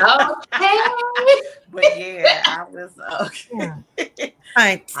okay. But yeah, I was okay.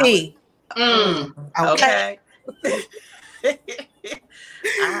 Auntie. Okay.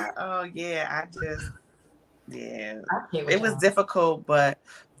 It was difficult, but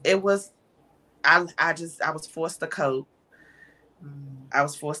it was I was forced to cope. I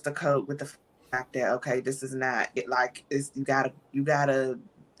was forced to cope with the fact that okay, this is not it. Like you gotta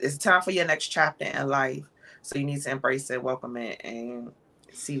it's time for your next chapter in life. So you need to embrace it, welcome it, and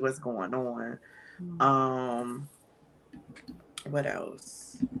see what's going on. What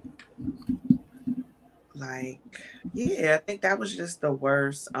else? Like, yeah, I think that was just the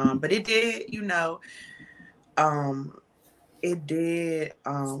worst. But it did, it did,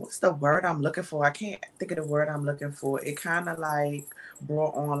 what's the word I'm looking for? I can't think of the word I'm looking for. It kind of like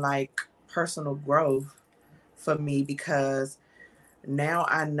brought on like personal growth for me, because now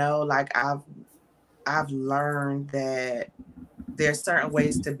I know, like, I've learned that there's certain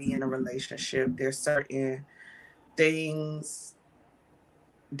ways to be in a relationship. There's certain things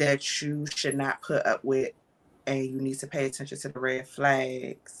that you should not put up with, and you need to pay attention to the red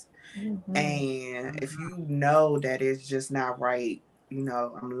flags. And if you know that it's just not right,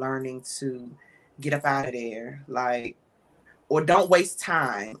 I'm learning to get up out of there, like, or don't waste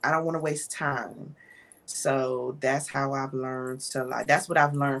time. I don't want to waste time. So that's how I've learned to, like, that's what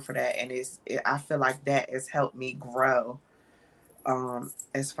I've learned for that. And I feel like that has helped me grow,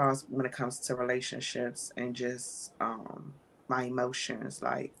 as far as when it comes to relationships, and just my emotions,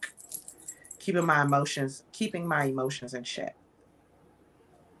 like keeping my emotions in check.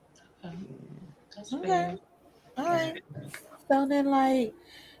 That's Okay. fair. All right. So then, like,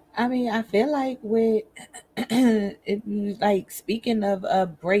 I mean, I feel like with if you like speaking of a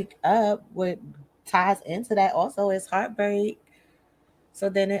breakup, what ties into that also is heartbreak. So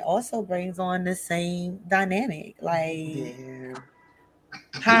then it also brings on the same dynamic. Like, Yeah.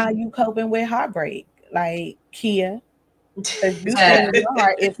 how are you coping with heartbreak? Like, Kia, because you Yes. saying your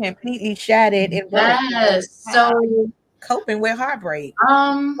heart is completely shattered and broke. Yes. How are So, you coping with heartbreak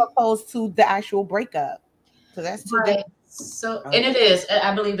opposed to the actual breakup? Because that's two right. different. So, and it is.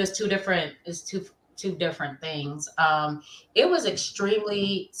 I believe it's two different. It's two different things. It was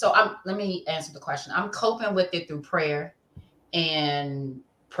extremely. So, let me answer the question. I'm coping with it through and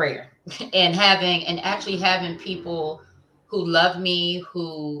prayer, and actually having people who love me,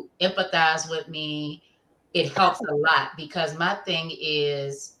 who empathize with me. It helps a lot, because my thing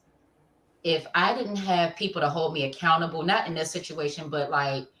is, if I didn't have people to hold me accountable, not in this situation, but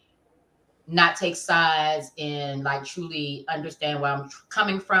like not take sides and like truly understand where I'm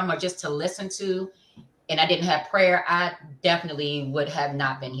coming from, or just to listen to, and I didn't have prayer, I definitely would have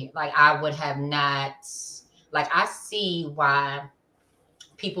not been here. Like, I would have not, like, I see why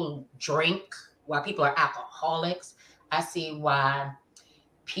people drink, why people are alcoholics. I see why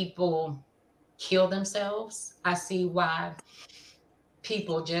people kill themselves. I see why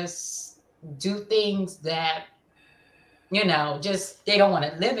people just do things that, just they don't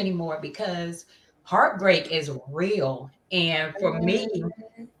want to live anymore, because heartbreak is real. And for me,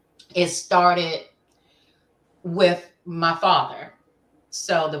 it started with my father.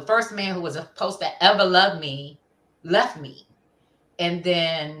 So the first man who was supposed to ever love me left me. And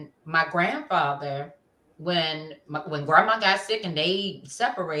then my grandfather, when grandma got sick and they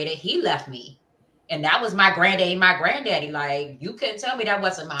separated, he left me. And that was my granddaddy. Like, you couldn't tell me that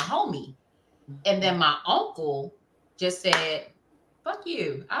wasn't my homie. And then my uncle just said, fuck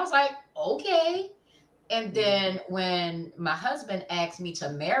you. I was like, okay. And then when my husband asked me to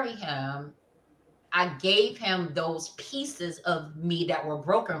marry him, I gave him those pieces of me that were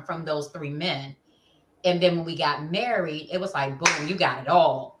broken from those three men. And then when we got married, it was like, boom, you got it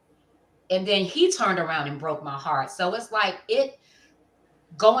all. And then he turned around and broke my heart. So it's like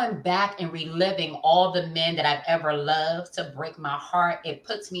going back and reliving all the men that I've ever loved to break my heart. It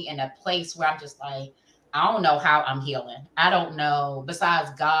puts me in a place where I'm just like, I don't know how I'm healing. I don't know,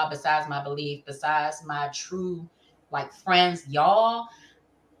 besides God, besides my belief, besides my true like friends, y'all,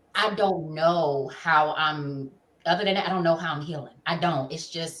 I don't know how other than that, I don't know how I'm healing. I don't. It's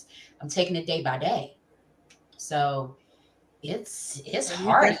just, I'm taking it day by day. So it's So you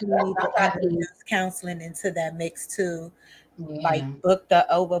hard. definitely need to introduce counseling into that mix too. Like, Yeah. book the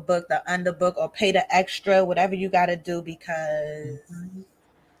overbook, the underbook, or pay the extra, whatever you got to do, because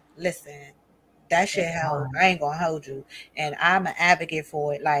listen, that shit help. I ain't gonna hold you, and I'm an advocate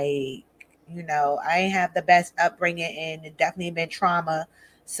for it. Like, I ain't have the best upbringing, and it definitely been trauma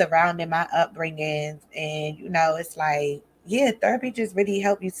surrounding my upbringing, and it's like, yeah, therapy just really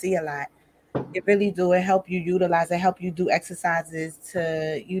help you see a lot. It really do. It help you utilize it, help you do exercises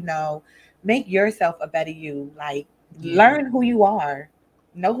to, make yourself a better you. Like, learn who you are,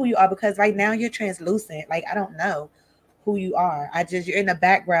 know who you are, because right now you're translucent. Like, I don't know who you are. You're in the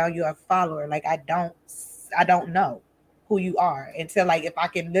background, you're a follower. Like, I don't know who you are until, like, if I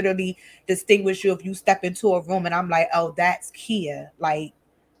can literally distinguish you, if you step into a room and I'm like, oh, that's Kia. Like,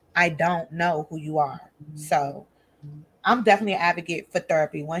 I don't know who you are. So I'm definitely an advocate for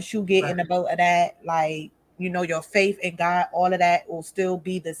therapy. Once you get in the boat of that, like, your faith in God, all of that will still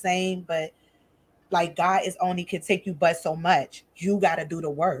be the same, but like God is only can take you but so much. You got to do the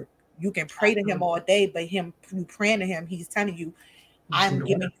work. You can pray to him all day, but you praying to him, he's telling you, I'm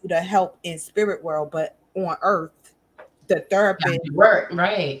giving you the help in spirit world, but on earth, the therapist work,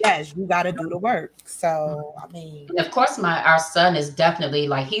 right? Yes, you got to do the work. So I mean, and of course, our son is definitely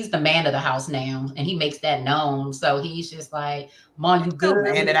like he's the man of the house now, and he makes that known. So he's just like, "Mom, you good?"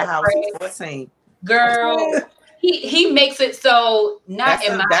 Man of the house, he's 14. Girl, he makes it so not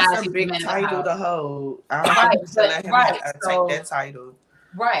in my eyes. That's a big title to hold. I don't think you should let him take that title.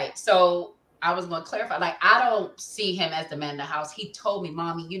 Right. So I was going to clarify. Like, I don't see him as the man of the house. He told me,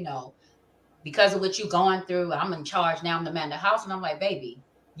 Mommy, because of what you're going through, I'm in charge now. I'm the man of the house, and I'm like, baby,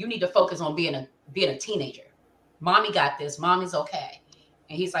 you need to focus on being a teenager. Mommy got this. Mommy's okay.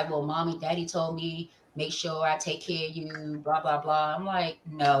 And he's like, well, Mommy, Daddy told me make sure I take care of you. Blah blah blah. I'm like,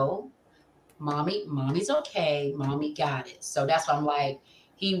 no. Mommy's okay. Mommy got it. So that's why I'm like,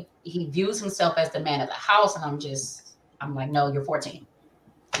 he views himself as the man of the house, and I'm like, no, you're 14.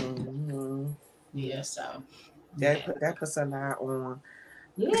 Mm-hmm. Yeah, so that puts a lot on.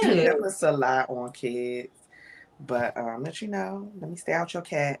 Yeah, that puts a lot on kids. But let me stay out your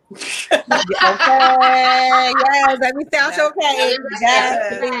cat. Okay, yes, let me stay out your cat. Yes,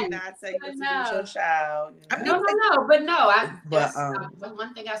 I tell you what to do with your child. No, but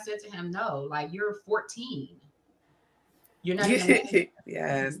one thing I said to him, no, like you're 14. You're not even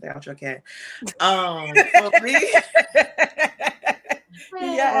yes, stay out your cat. For me, for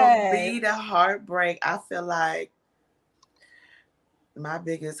me, the heartbreak, I feel like my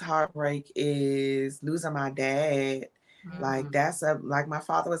biggest heartbreak is losing my dad. Like like my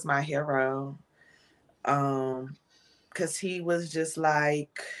father was my hero. Cause he was just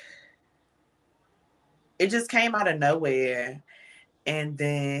like, it just came out of nowhere. And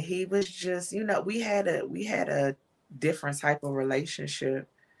then he was just, we had a different type of relationship.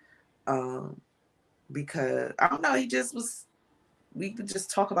 Because I don't know, we could just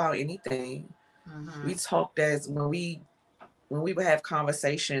talk about anything. We talked as when we would have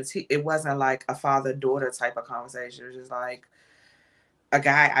conversations, it wasn't like a father-daughter type of conversation. It was just like a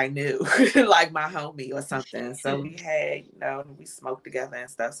guy I knew, like my homie or something. So we had, we smoked together and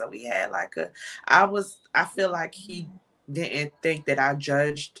stuff. So we had like I feel like he didn't think that I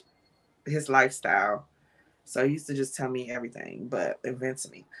judged his lifestyle. So he used to just tell me everything, but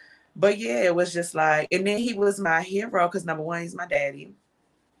eventually. But yeah, it was just like, and then he was my hero because number one, he's my daddy.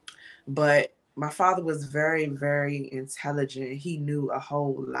 But my father was very, very intelligent. He knew a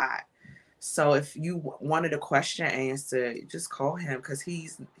whole lot. So if you wanted a question answered, just call him because he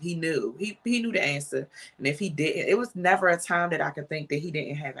knew. He knew the answer. And if he didn't, it was never a time that I could think that he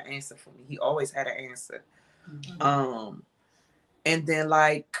didn't have an answer for me. He always had an answer. And then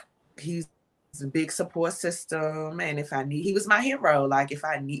like he's a big support system. And if he was my hero. Like if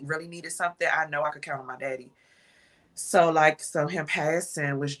I really needed something, I know I could count on my daddy. So him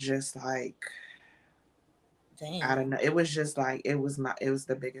passing was just like, damn. I don't know. It was just like, it was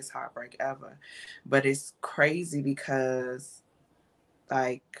the biggest heartbreak ever. But it's crazy because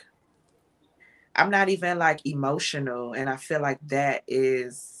like, I'm not even like emotional. And I feel like that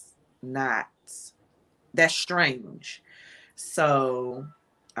is that's strange. So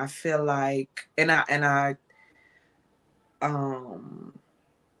I feel like, yeah,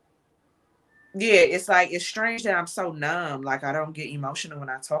 it's like, it's strange that I'm so numb. Like I don't get emotional when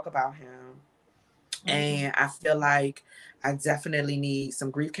I talk about him. And I feel like I definitely need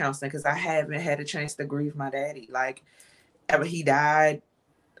some grief counseling because I haven't had a chance to grieve my daddy. Like he died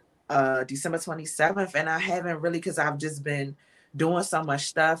December 27th, and I haven't really, because I've just been doing so much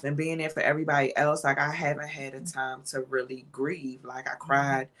stuff and being there for everybody else. Like I haven't had a time to really grieve. Like I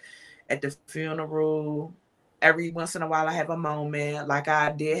cried at the funeral. Every once in a while I have a moment. Like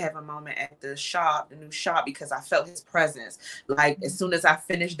I did have a moment at the new shop, because I felt his presence. Like as soon as I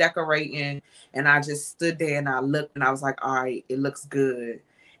finished decorating and I just stood there and I looked and I was like, all right, it looks good.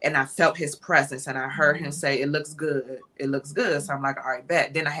 And I felt his presence and I heard him say, it looks good. It looks good. So I'm like, all right,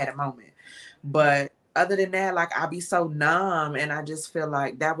 bet. Then I had a moment. But other than that, like I be so numb, and I just feel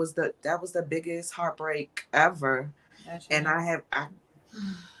like that was the biggest heartbreak ever. And I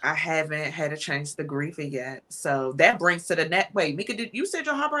haven't had a chance to grieve it yet. So that brings to the next. Wait, Mika, did you said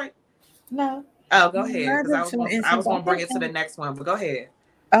your heartbreak? No. Oh, go ahead. Because I was going to bring it to the next one, but go ahead.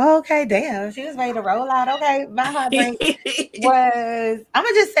 Okay, damn. She was ready to roll out. Okay, my heartbreak was, I'm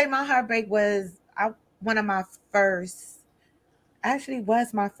going to just say my heartbreak was one of my first, actually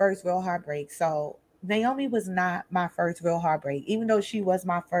was my first real heartbreak. So Naomi was not my first real heartbreak. Even though she was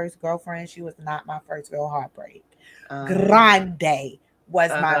my first girlfriend, she was not my first real heartbreak. Grande was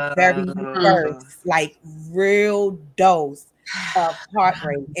my very first like real dose of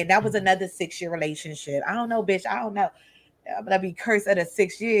heartbreak. And that was another 6-year relationship. I don't know, bitch. I don't know. I'm gonna be cursed at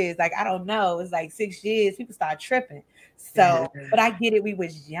 6 years. Like, I don't know. It's like 6 years, people start tripping. So, but I get it. We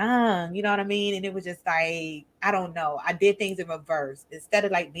was young, you know what I mean? And it was just like, I don't know. I did things in reverse. Instead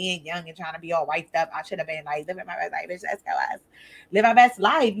of like being young and trying to be all wiped up, I should have been like living my best life. Bitch, let's go. Let's live my best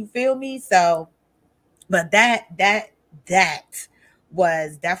life. You feel me? So, but that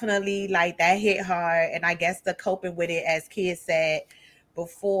was definitely like that hit hard. And I guess the coping with it, as kids said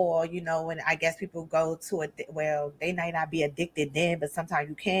before, you know, when I guess people go to it, well, they might not be addicted then, but sometimes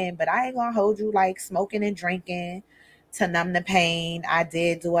you can. But I ain't gonna hold you, like smoking and drinking to numb the pain. I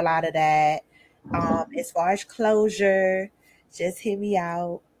did do a lot of that. As far as closure, just hear me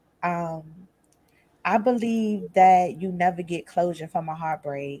out. I believe that you never get closure from a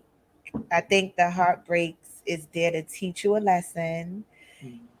heartbreak. I think the heartbreaks is there to teach you a lesson,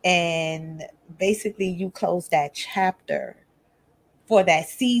 and basically you close that chapter for that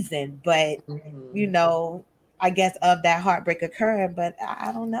season. But you know, I guess of that heartbreak occurring, but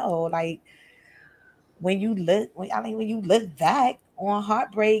I don't know, like when you look back on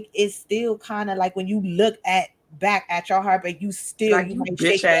heartbreak, it's still kind of like when you look back at your heartbreak, you still like, you you might bitch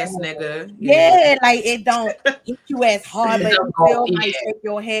shake your ass head. nigga. Yeah, like it don't hit you as hard, but you still Yeah. might shake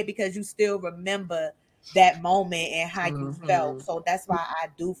your head because you still remember that moment and how you felt. So that's why I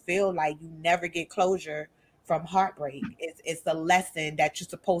do feel like you never get closure from heartbreak. It's a lesson that you're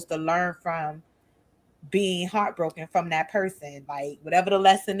supposed to learn from being heartbroken from that person, like whatever the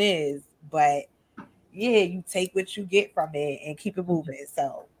lesson is. But yeah, you take what you get from it and keep it moving.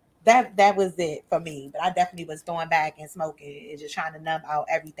 So that was it for me. But I definitely was throwing back and smoking and just trying to numb out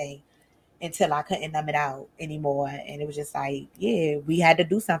everything until I couldn't numb it out anymore. And it was just like, yeah, we had to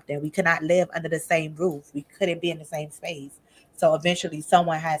do something. We could not live under the same roof. We couldn't be in the same space. So eventually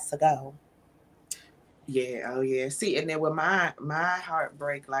someone has to go. Yeah, oh yeah. See, and then with my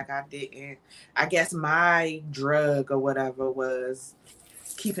heartbreak, like I guess my drug or whatever was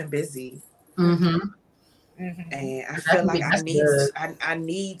keeping busy. And I feel like I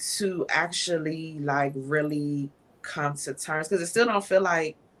need to actually like really come to terms, because it still don't feel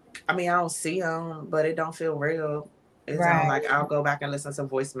like, I mean, I don't see him, but it don't feel real. It's on, like, I'll go back and listen to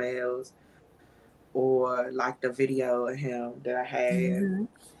voicemails or like the video of him that I had,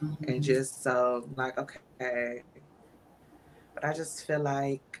 and just so like, okay. But I just feel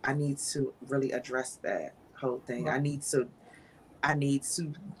like I need to really address that whole thing. I need to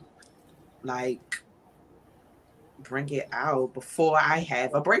like bring it out before I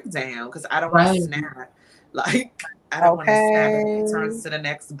have a breakdown, because I don't want to snap. Like, I don't want to snap and it turns to the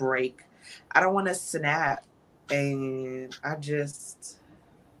next break. I don't want to snap, and I don't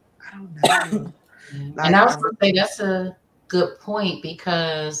know. Like, and I was going to say that's a good point,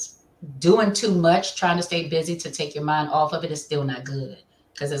 because doing too much, trying to stay busy to take your mind off of it, is still not good.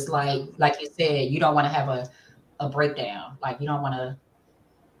 Because it's like you said, you don't want to have a breakdown. Like, you don't want to,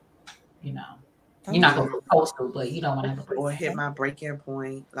 you know, you're not going to be postal, but you don't want to have a breakdown. Or hit my breaking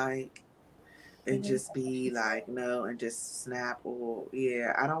point, like, and just be like, no, and just snap. Or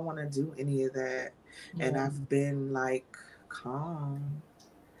yeah, I don't want to do any of that. And I've been like calm.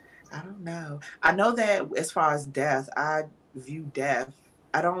 I don't know. I know that as far as death, I view death,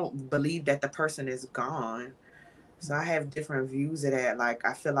 I don't believe that the person is gone. So I have different views of that. Like,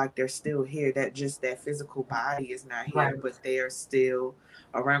 I feel like they're still here. That just that physical body is not here, but they're still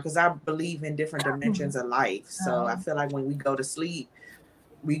around. Because I believe in different dimensions of life. So I feel like when we go to sleep,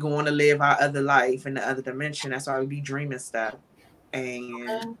 we going to live our other life in the other dimension. That's why we be dreaming stuff.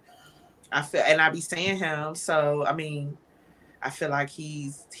 And I feel, and I be seeing him. So I mean, I feel like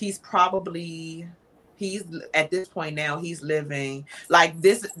he's at this point now, he's living like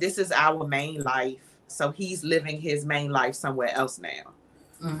this is our main life. So he's living his main life somewhere else now.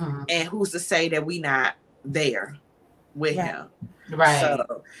 And who's to say that we not there with him? Right.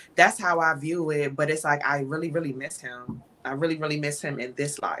 So that's how I view it. But it's like, I really, really miss him. I really, really miss him in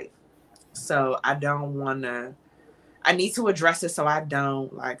this life. So I need to address it so I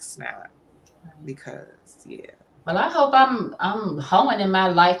don't like snap. Because Well, I hope I'm hoeing in my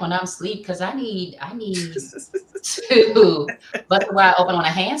life when I'm asleep, because I need to bust a wide open on a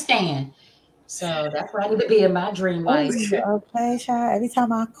handstand. So that's where I need to be in my dream life. Okay, child. Every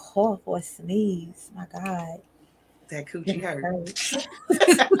time I cough or sneeze, my God, that coochie hurts.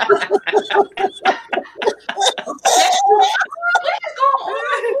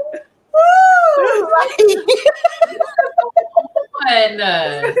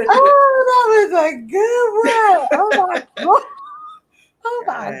 Oh, that was a good one. Oh my God. Oh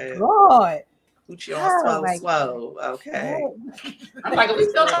my God. Coochie on swole, my swole. Okay. God. I'm like, are we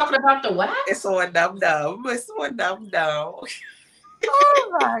still talking about the wax? It's on dum-dum. It's on dum-dum.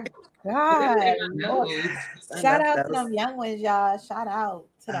 Oh my God. Lord. No. Shout out to them young ones, y'all. Shout out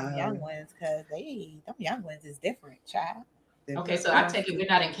to them young Uh-huh. ones, because them young ones is different, child. Okay, so I take it we're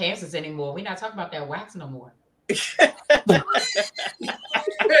not in Kansas anymore. We're not talking about that wax no more. Because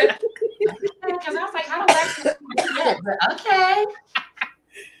I was like, how do wax do that? But okay.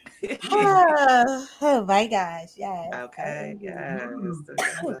 Oh my gosh, yes. Okay, yes.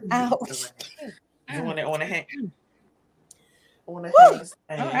 Ouch. You want it on the hand? On the Woo!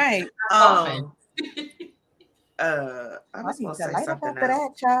 hand. All right. I was gonna say light up something after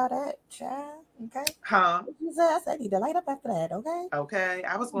else. that child. Okay. Huh? What you said? I said I need to light up after that, okay? Okay.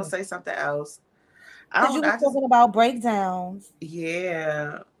 I was gonna say something else. Because you were talking about breakdowns.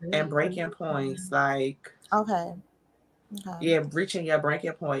 Yeah, and breaking points, like Okay. yeah, reaching your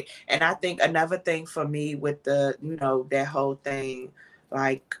breaking point. And I think another thing for me with the, that whole thing,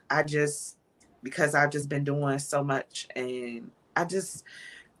 like because I've just been doing so much, and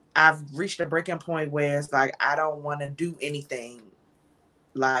I've reached a breaking point where it's like I don't want to do anything.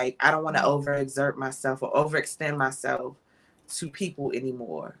 Like I don't want to overexert myself or overextend myself to people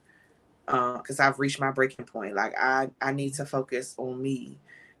anymore. Because I've reached my breaking point. Like I need to focus on me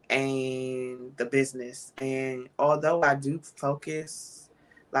and the business. And although I do focus,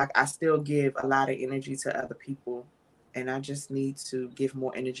 like I still give a lot of energy to other people, and I just need to give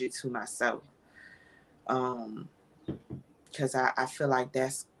more energy to myself. Because I feel like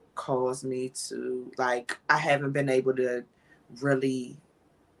that's caused me to, like, I haven't been able to really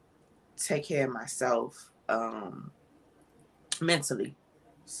take care of myself mentally.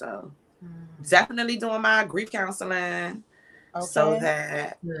 So definitely doing my grief counseling so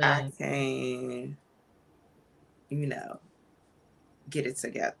that I can, get it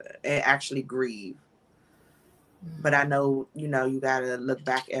together and actually grieve. But I know, you got to look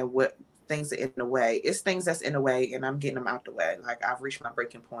back at what things are in the way. It's things that's in the way, and I'm getting them out the way. Like I've reached my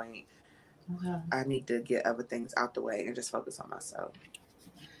breaking point. Okay. I need to get other things out the way and just focus on myself.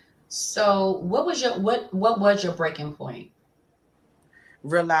 So what was your breaking point?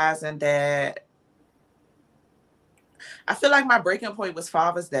 Realizing that I feel like my breaking point was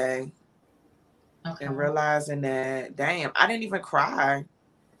Father's Day. Okay. And realizing that, damn, I didn't even cry.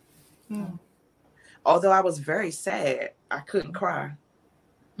 Although I was very sad, I couldn't cry.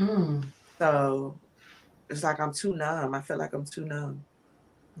 So it's like I'm too numb. I feel like I'm too numb.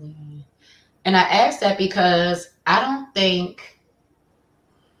 Yeah. And I asked that because I don't think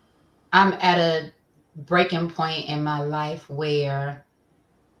I'm at a breaking point in my life where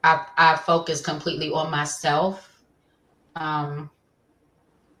I focus completely on myself, on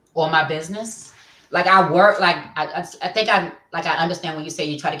my business. Like I work, like I think I understand when you say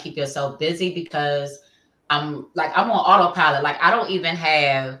you try to keep yourself busy, because I'm on autopilot. Like I don't even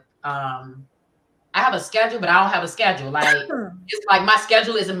have, I have a schedule, but I don't have a schedule. Like it's like my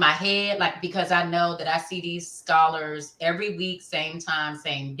schedule is in my head, like because I know that I see these scholars every week, same time,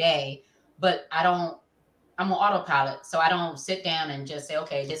 same day, but I'm on autopilot. So I don't sit down and just say,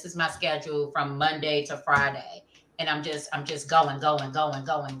 okay, this is my schedule from Monday to Friday. And I'm just going.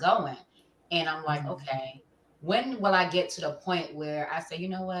 And I'm like, okay, when will I get to the point where I say, you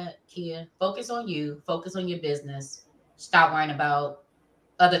know what, Kia, focus on you, focus on your business, stop worrying about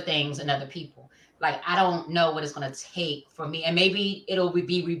other things and other people. Like, I don't know what it's going to take for me. And maybe it'll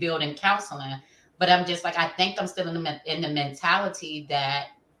be revealed in counseling, but I'm just like, I think I'm still in the mentality that,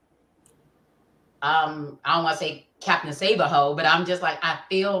 I don't want to say Captain Save-A-Ho, but I'm just like, I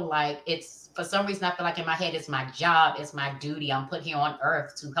feel like it's, for some reason, I feel like in my head, it's my job, it's my duty. I'm put here on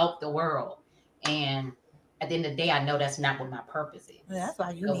earth to help the world. And at the end of the day, I know that's not what my purpose is. Well, that's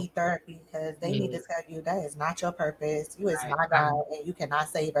why you need therapy, because they need to tell you that is not your purpose. You is not God, and you cannot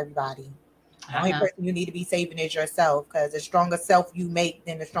save everybody. The only person you need to be saving is yourself, because the stronger self you make,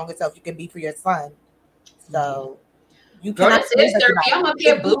 then the stronger self you can be for your son. So you cannot save everybody.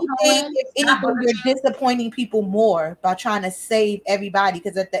 If anything, you're disappointing people more by trying to save everybody,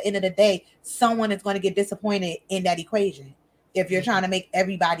 because at the end of the day, someone is going to get disappointed in that equation. If you're trying to make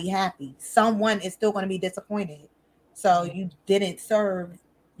everybody happy, someone is still going to be disappointed. So you didn't serve,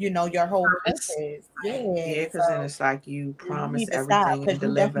 your whole purpose. Yeah, because then it's like you promise everything and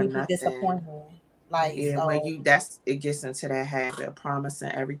deliver nothing. Disappointed. Like, when it gets into that habit of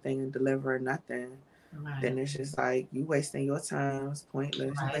promising everything and delivering nothing. Right. Then it's just like you wasting your time. It's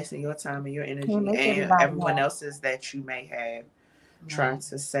pointless. Right. Wasting your time and your energy and everyone else's that you may have tried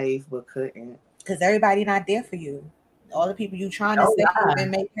to save but couldn't. Because everybody not there for you. All the people you trying to save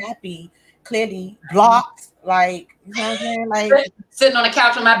and make happy clearly blocked. Like, You know what I'm saying? Like sitting on the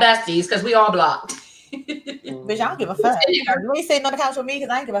couch with my besties because we all blocked. Bitch, I don't give a fuck. You ain't sitting on the couch with me because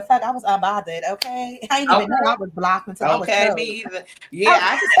I ain't give a fuck. I was unbothered, okay? I didn't even know I was blocked until I was told. Me either. Yeah,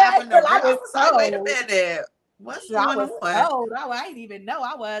 I just happened to I was like, wait a minute. What's going on? I didn't even know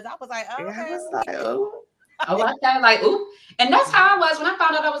I was. I was like, oh, okay. I was like, oh. Oh, I thought like, ooh. And that's how I was when I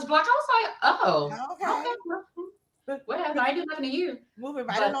found out I was blocked. I was like, oh, okay. Whatever. I do nothing to you. Moving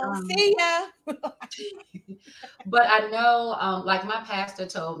right along. See ya. But I know, like my pastor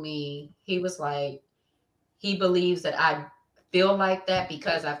told me, he was like, he believes that I feel like that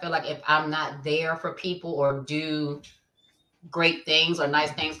because I feel like if I'm not there for people or do great things or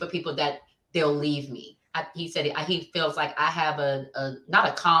nice things for people, that they'll leave me. He said he feels like I have a not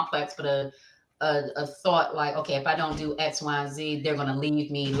a complex, but a thought like, okay, if I don't do X, Y, and Z, they're gonna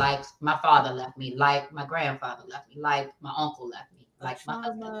leave me like my father left me, like my grandfather left me, like my uncle left me, like my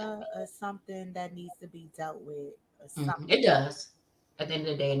husband left me. Or something that needs to be dealt with. Or something. It does. At the end of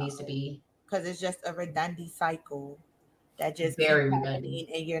the day, it needs to be, because it's just a redundant cycle that just very keeps redundant, happening,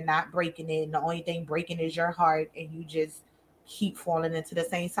 and you're not breaking it. And the only thing breaking is your heart, and you just keep falling into the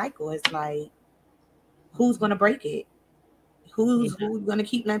same cycle. It's like, who's gonna break it? Who's gonna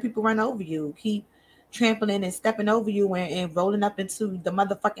keep letting people run over you, keep trampling and stepping over you and rolling up into the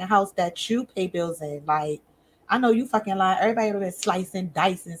motherfucking house that you pay bills in? Like, I know you fucking lying. Everybody would have been slicing,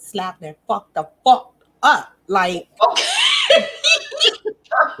 dicing, slapped, and fucked the fuck up. Like,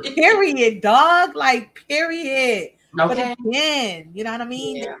 period, dog. Like, period. But again, you know what I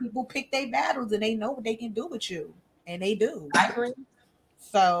mean? Yeah. The people pick their battles and they know what they can do with you. And they do. I agree.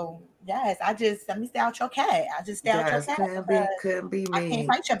 So yes, let me stay out your cat. I just stay out your cat. Couldn't be me. I can't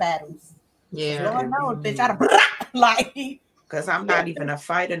fight your battles. Yeah. Lord knows, bitch. I'd have like, because I'm not even a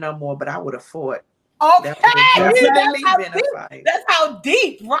fighter no more, but I would have fought. Okay. That's how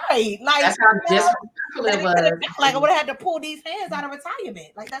deep, right? Like, that's how disrespectful it was. Like, I would have had to pull these hands out of retirement.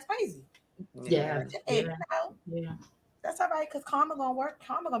 Like, that's crazy. Yeah. Yeah. That's all right, because karma gonna work.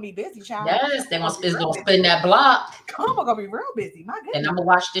 Karma gonna be busy, child. Yes, they're gonna spin that block. Karma gonna be real busy. My goodness. And I'm gonna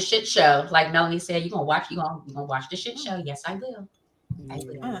watch the shit show. Like Melanie said, you gonna watch the shit show. Yes, I will. I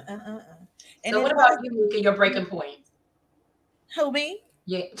will. And so what about you, Luca, your breaking point? Who, me?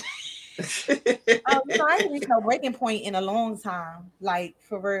 Yeah. So I didn't reach no breaking point in a long time, like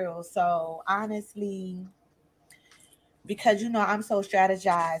for real. So honestly, because I'm so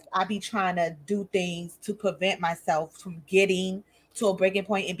strategized, I be trying to do things to prevent myself from getting to a breaking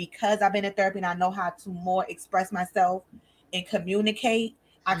point. And because I've been in therapy and I know how to more express myself and communicate,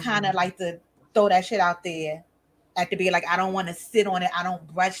 I kind of like to throw that shit out there at the beginning. Like, I don't want to sit on it. I don't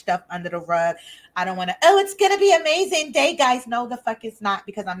brush stuff under the rug. I don't want to, it's going to be an amazing day, guys. No, the fuck it's not,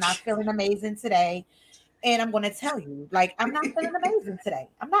 because I'm not feeling amazing today. And I'm going to tell you, like, I'm not feeling amazing today.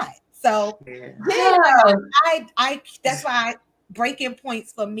 I'm not. So I that's why breaking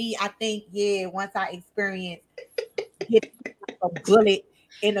points for me, I think, once I experience getting a bullet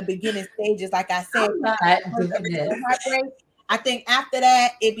in the beginning stages, like I said, I think after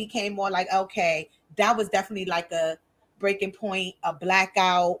that, it became more like, okay, that was definitely like a breaking point, a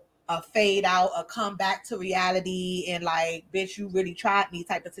blackout, a fade out, a come back to reality, and like, bitch, you really tried me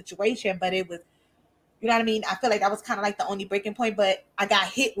type of situation. But it was, you know what I mean? I feel like that was kind of like the only breaking point, but I got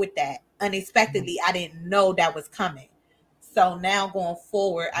hit with that unexpectedly. I didn't know that was coming. So now going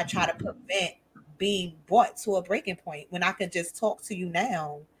forward, I try to prevent being brought to a breaking point when I can just talk to you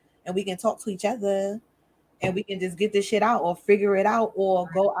now and we can talk to each other and we can just get this shit out or figure it out or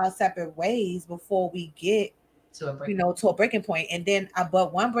go our separate ways before we get to a breaking point. And then,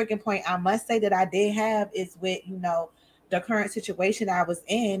 but one breaking point I must say that I did have is with, the current situation I was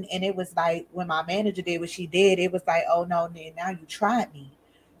in. And it was like, when my manager did what she did, it was like, oh no, now you tried me.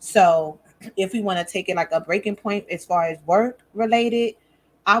 So if we want to take it like a breaking point as far as work related,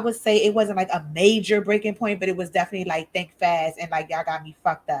 I would say it wasn't like a major breaking point, but it was definitely like, think fast and like, y'all got me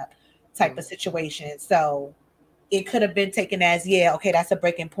fucked up type of situation. So it could have been taken as, okay, that's a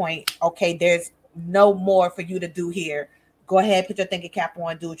breaking point. Okay, there's no more for you to do here. Go ahead, put your thinking cap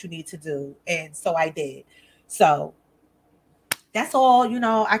on, do what you need to do. And so I did. So that's all,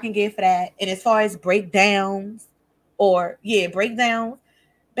 I can give for that. And as far as breakdowns breakdowns,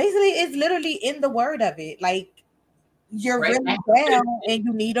 basically it's literally in the word of it. Like, you're really down and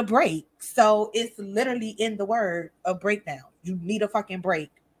you need a break. So it's literally in the word of breakdown. You need a fucking break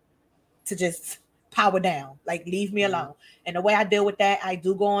to just power down. Like, leave me alone. And the way I deal with that, I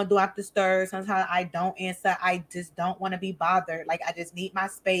do go on do after stir. Sometimes I don't answer. I just don't want to be bothered. Like, I just need my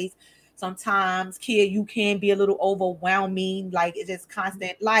space. Sometimes, kid, you can be a little overwhelming. Like, it's just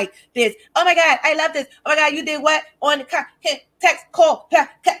constant. Like this. Oh my God, I love this. Oh my God, you did what? On the car, text, call.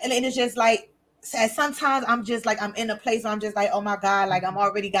 And it's just like, sometimes I'm just like, I'm in a place where I'm just like, oh my God, like I'm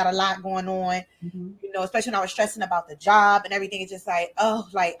already got a lot going on, you know, especially when I was stressing about the job and everything. It's just like, oh,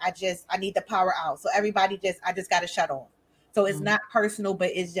 like I need the power out. So I just got to shut off. So it's not personal,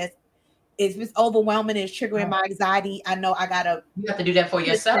 but it's just overwhelming. It's triggering my anxiety. I know I gotta. You have to do that for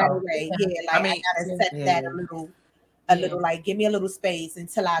yourself. Yeah, like I gotta set that a little, like give me a little space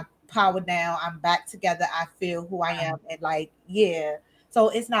until I power down. I'm back together. I feel who I am, and like So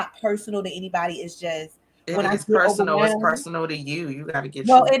it's not personal to anybody. It's just when I it's get personal. It's overwhelmed. personal to you. You got to get.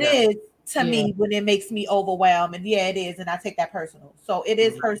 Well, it is to me when it makes me overwhelmed, and it is, and I take that personal. So it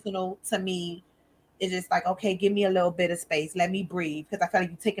is personal to me. It's just like, okay, give me a little bit of space. Let me breathe because I feel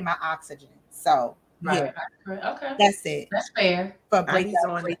like you're taking my oxygen. So okay, that's it. That's fair. For I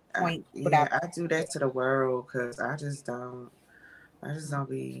break point. I do that to the world because I don't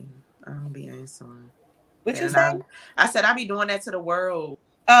be answering. What you say? I said I be doing that to the world.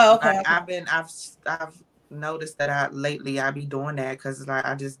 Oh, okay. Like, I've noticed that I be doing that because like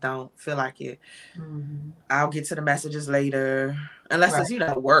I just don't feel like it. I'll get to the messages later, unless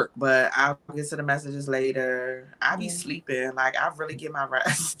it's work. But I'll get to the messages later. I be sleeping. Like I really get my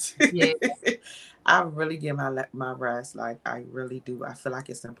rest. I really get my rest. Like I really do. I feel like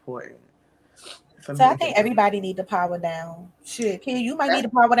it's important. So I think everybody need to power down. Shit, Kid, you might need to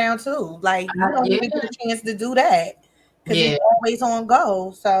power down too. Like you don't even get a chance to do that because you're always on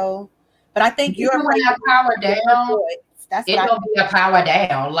go. So, but I think you're right. Power down. That's it. Don't be a power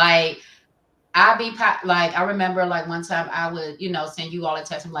down. Like I be like I remember like one time I would send you all a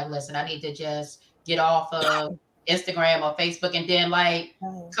text. I'm like, listen, I need to just get off of Instagram or Facebook, and then like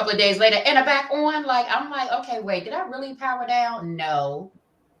a couple of days later, and I'm back on. Like I'm like, okay, wait, did I really power down? No.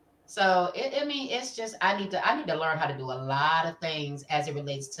 So it's just I need to learn how to do a lot of things as it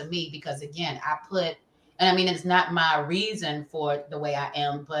relates to me because again it's not my reason for the way I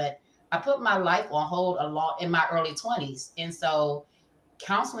am, but I put my life on hold a lot in my early 20s, and so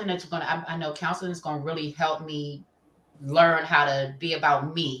counseling I know counseling is going to really help me learn how to be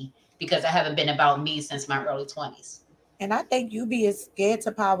about me because I haven't been about me since my early 20s. And I think you be scared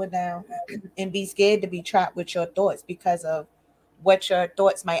to power down and be scared to be trapped with your thoughts because of what your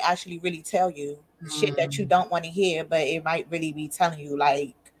thoughts might actually really tell you. Shit that you don't want to hear, but it might really be telling you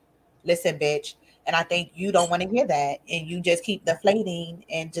like, listen, bitch. And I think you don't want to hear that. And you just keep deflating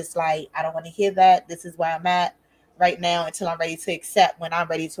and just like, I don't want to hear that. This is where I'm at right now until I'm ready to accept when I'm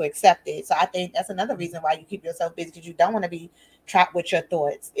ready to accept it. So I think that's another reason why you keep yourself busy because you don't want to be trapped with your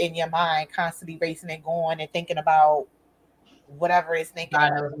thoughts in your mind, constantly racing and going and thinking about whatever it's thinking. I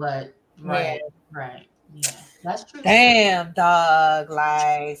know what. Right. Right. Yeah, that's true. Damn, dog.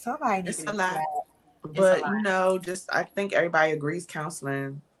 Like somebody needs to be lot. But I think everybody agrees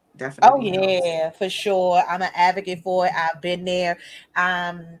counseling definitely. Oh yeah, for sure. I'm an advocate for it. I've been there.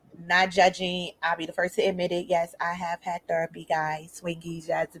 I'm not judging. I'll be the first to admit it. Yes, I have had therapy, guys. Swingies,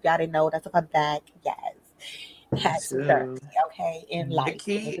 yes. If y'all didn't know, that's a fun fact. Yes. Had some therapy, okay, in life.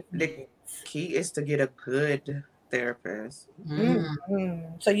 The key is to get a good therapist.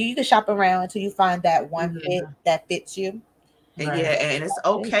 So you can shop around until you find that one fit that fits you. And and it's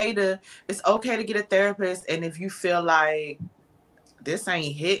okay to get a therapist. And if you feel like this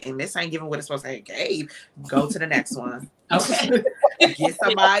ain't hitting, this ain't giving what it's supposed to give, go to the next one. Okay. Get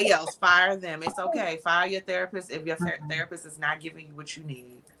somebody else, fire them. It's okay. Fire your therapist if your therapist is not giving you what you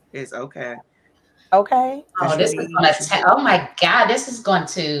need. It's okay. Okay. Oh, this is going to oh my God, this is going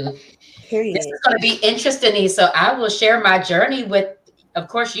to be interesting. So I will share my journey with, of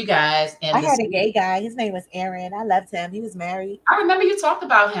course, you guys. And I had a gay guy. His name was Aaron. I loved him. He was married. I remember you talked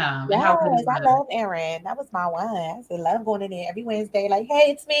about him. Yes, I love Aaron. That was my one. I said, love going in there every Wednesday. Like,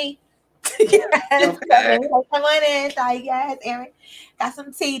 hey, it's me. Yes. Okay. Come on in. Like, yes, Aaron. Got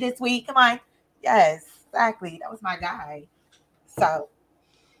some tea this week. Come on. Yes, exactly. That was my guy. So,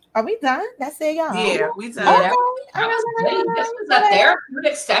 are we done? That's it, y'all. Yeah, we done. Okay. This was a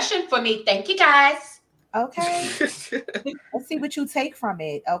therapeutic session for me. Thank you, guys. Okay. Let's see what you take from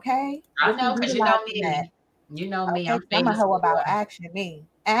it. Okay. I know, because you know me. You know me. Okay, I'm a hoe about action. Me.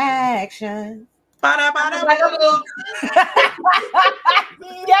 Action. Yes.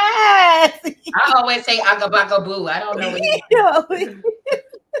 I always say agabaga boo. I don't know what you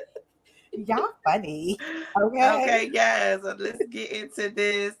Y'all funny. Okay, yes. So let's get into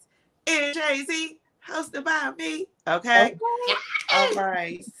this. NJZ, hosted by me. Okay. All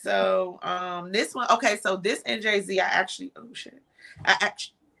right. So this one, okay, so this NJZ,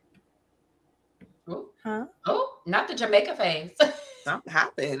 Oh, not the Jamaica face. Something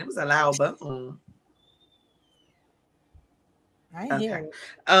happened. It was a loud boom. I ain't hear Okay.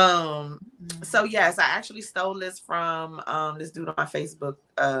 it. So yes, I actually stole this from this dude on my Facebook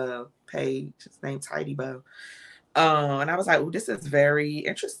page. His name's Tidy Bow. And I was like, oh, this is very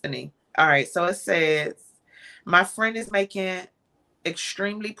interesting. All right, so it says, my friend is making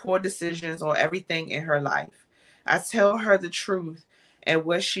extremely poor decisions on everything in her life. I tell her the truth and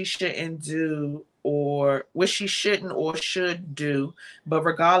what she shouldn't do or what she shouldn't or should do, but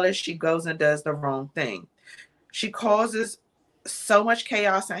regardless, she goes and does the wrong thing. She causes so much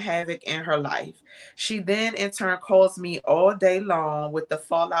chaos and havoc in her life. She then, in turn, calls me all day long with the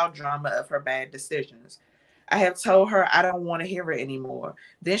fallout drama of her bad decisions. I have told her I don't want to hear it anymore.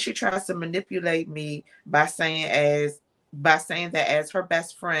 Then she tries to manipulate me by saying that as her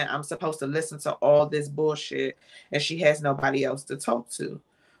best friend, I'm supposed to listen to all this bullshit and she has nobody else to talk to.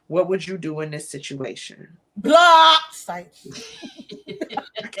 What would you do in this situation? Block. I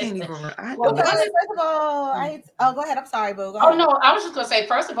can't even. Well, first of all, go ahead. I'm sorry, boo. Go Oh ahead. no, I was just gonna say,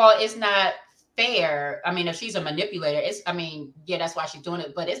 first of all, it's not fair. I mean, if she's a manipulator, yeah, that's why she's doing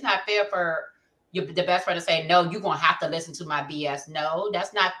it. But it's not fair for the best friend to say, no, you're gonna have to listen to my BS. No,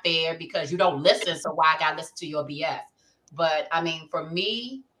 that's not fair because you don't listen. So why I gotta listen to your BS? But I mean, for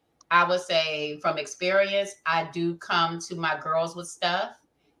me, I would say from experience, I do come to my girls with stuff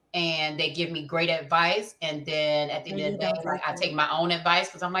and they give me great advice. And then at the end of the day, like I take my own advice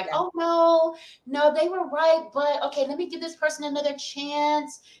because I'm like, oh no, they were right. But okay, let me give this person another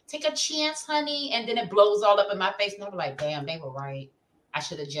chance. Take a chance, honey. And then it blows all up in my face. And I'm like, damn, they were right. I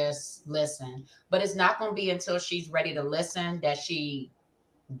should have just listened. But it's not going to be until she's ready to listen that she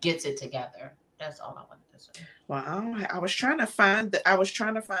gets it together. That's all I wanted to say. Well, I was trying to find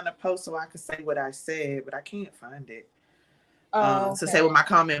a post so I could say what I said, but I can't find it. To say what my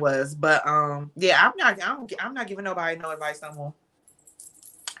comment was, but yeah, I'm not giving nobody no advice no more.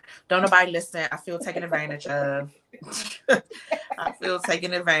 Don't nobody listen. I feel taken advantage of. I feel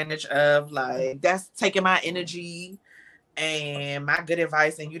taken advantage of. Like that's taking my energy and my good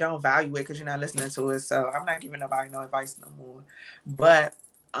advice, and you don't value it because you're not listening to it. So I'm not giving nobody no advice no more. But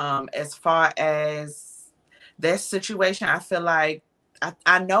as far as this situation, I feel like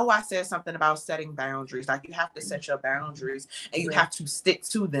I know I said something about setting boundaries. Like you have to set your boundaries and you have to stick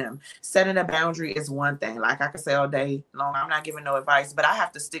to them. Setting a boundary is one thing. Like I could say all day long, I'm not giving no advice, but I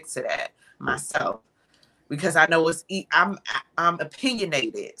have to stick to that myself because I know I'm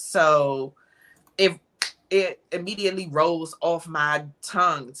opinionated. So if it immediately rolls off my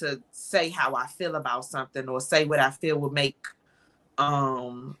tongue to say how I feel about something or say what I feel would make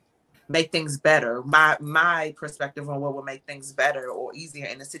things better. My perspective on what will make things better or easier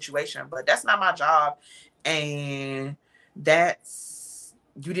in the situation, but that's not my job. And that's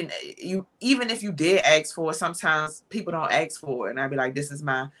you even if you did ask for it, sometimes people don't ask for it. And I'd be like, this is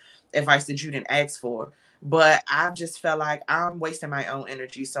my advice that you didn't ask for. But I just felt like I'm wasting my own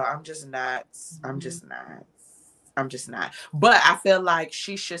energy. So I'm just not. But I feel like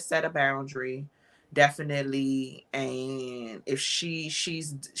she should set a boundary. Definitely. And if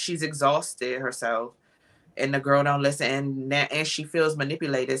she's exhausted herself and the girl don't listen and she feels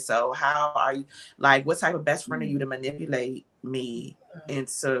manipulated, so how are you, like, what type of best friend are you to manipulate me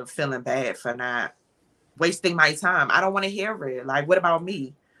into feeling bad for not wasting my time? I don't want to hear it. Like, what about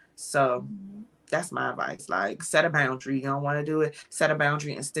me? So that's my advice. Like, set a boundary. You don't want to do it, set a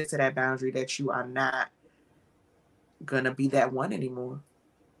boundary and stick to that boundary that you are not gonna be that one anymore.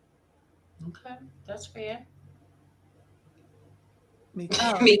 Okay, that's fair. Mika.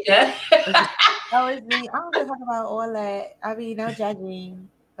 Oh, it's me. I don't give a fuck about all that. I mean, no judging,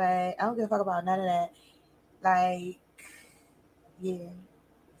 but I don't give a fuck about none of that. Like, yeah.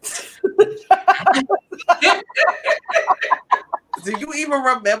 Do you even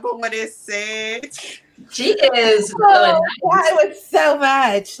remember what it said? She is. It was so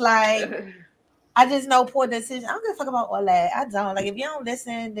much. Like, I just know poor decision. I don't give a fuck about all that. I don't. Like, if you don't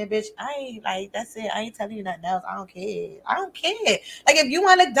listen, then bitch, I ain't, like, that's it. I ain't telling you nothing else. I don't care. Like, if you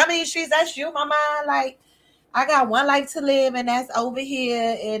want to look dumb in these streets, that's you, mama. Like, I got one life to live, and that's over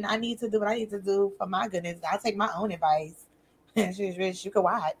here, and I need to do what I need to do for my goodness. I'll take my own advice. She's rich. You can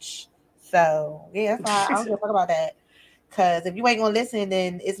watch. So, yeah, that's why I don't give a fuck about that. Because if you ain't going to listen,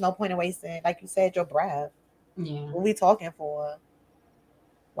 then it's no point in wasting, like you said, your breath. Yeah. What we talking for?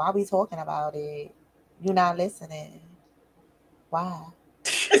 Why are we talking about it? You're not listening. Why?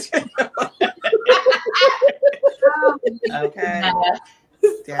 Okay.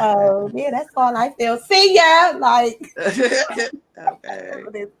 Yeah, that's all I feel. See ya. Like, okay. That's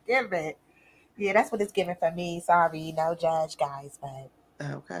what it's giving. Yeah, that's what it's giving for me. Sorry, no judge, guys, but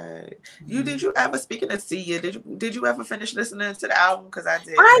Okay. Did you ever, speaking of Sia, did you ever finish listening to the album? Because I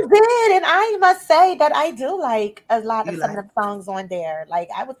did. I did, and I must say that I do like a lot of some of the songs on there. Like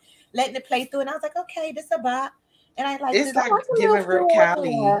I was letting it play through, and I was like, okay, this is a bop. And I like it's like giving real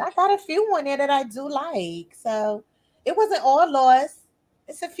Cali. I got a few on there that I do like. So it wasn't all lost.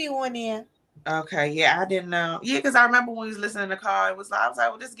 It's a few on there. Okay, yeah, I didn't know. Yeah, because I remember when we was listening in the car, I was like,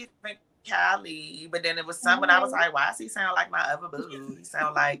 well, this giving Cali. But then it was someone I was like, why does he sound like my other boo? He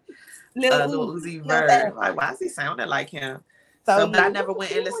sound like Lil Uzi Vert. Like, why is he sounding like him? So but I never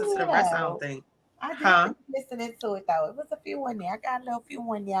went and listened to the rest, I don't think. I did listening to it though. It was a few on there. I got a little few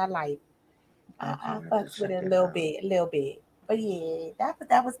on there I like. I fucked with it a little bit. But yeah,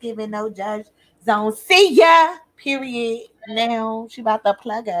 that was giving no judge zone. See ya. Period. Now she about to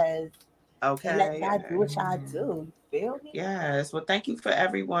plug us. Okay. Let y'all do what y'all do. You feel me? Yes. Well, thank you for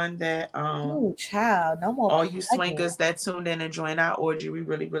everyone that child, no more. All you swingers that tuned in and joined our orgy, we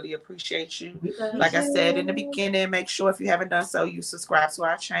really, really appreciate you. Like I said in the beginning, make sure if you haven't done so, you subscribe to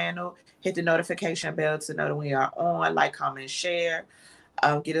our channel, hit the notification bell to know that we are on, like, comment, share.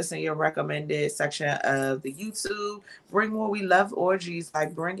 Get us in your recommended section of the YouTube. Bring more. We love orgies.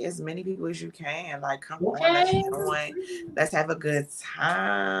 Like, bring as many people as you can. Like, come on, let's join. Let's have a good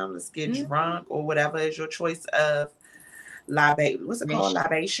time. Let's get drunk or whatever is your choice of what's it called?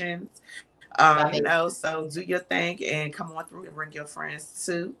 Libations. You know, so do your thing and come on through and bring your friends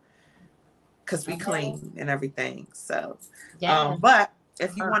too. Because we clean and everything. So but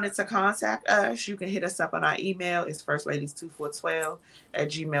if you wanted to contact us, you can hit us up on our email. It's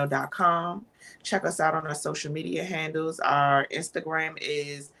firstladies2412@gmail.com. Check us out on our social media handles. Our Instagram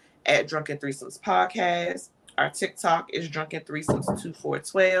is at Drunken Threesomes Podcast. Our TikTok is Drunken Threesomes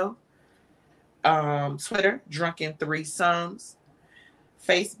 2412. Twitter, Drunken Threesomes.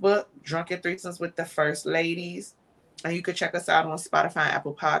 Facebook, Drunken Threesomes with the First Ladies. And you can check us out on Spotify and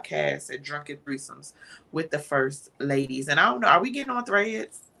Apple Podcasts at Drunken Threesomes with the First Ladies. And I don't know, are we getting on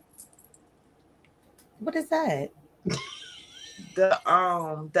Threads? What is that?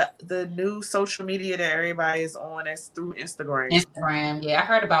 The new social media that everybody is on, that's through Instagram. Yeah, I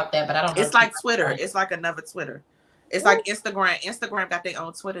heard about that, but I don't know. It's like Twitter. It's like another Twitter. It's like Instagram. Instagram got their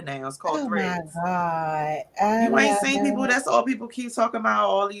own Twitter now. It's called Threads. Oh my God. You ain't seen people. That's all people keep talking about.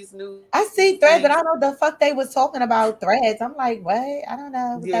 All these new. I see Threads, but I don't know the fuck they was talking about Threads. I'm like, what? I don't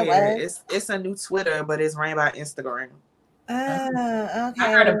know what that was. It's a new Twitter, but it's ran by Instagram. Okay.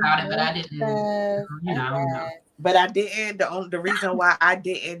 I heard about it, but I didn't. I don't know. But I didn't. The reason why I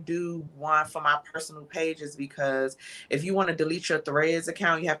didn't do one for my personal page is because if you want to delete your Threads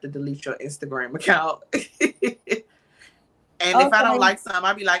account, you have to delete your Instagram account. And if I don't like something,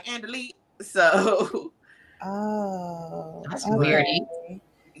 I'll be like, and delete. So. Oh. That's weird.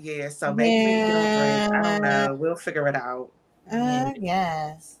 Yeah, so maybe we can I don't know. We'll figure it out.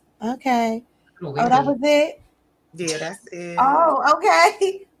 Yes. Okay. Oh, that was it? Yeah, that's it. Oh,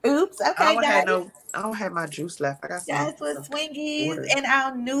 okay. Oops. Okay, I don't have my juice left. I got some. That's what Swingies and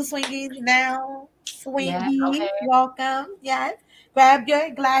our new Swingies now. Swingies, welcome. Yes. Grab your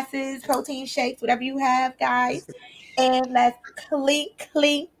glasses, protein shakes, whatever you have, guys. And let's clink.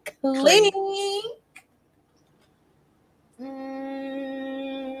 To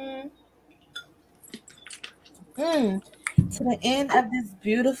the end of this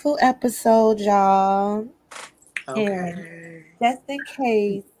beautiful episode, y'all. Okay. And just in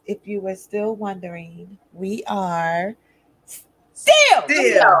case, if you were still wondering, we are still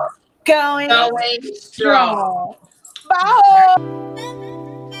going strong. Bye.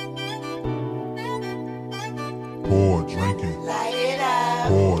 Pour drinking. Light it up.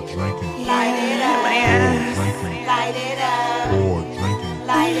 Pour drinking. Light it up. Drinking. Light it up. Pour drinking.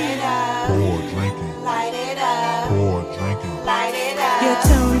 Light it up. Pour drinking. Light it up. Pour drinking. Light it up. You're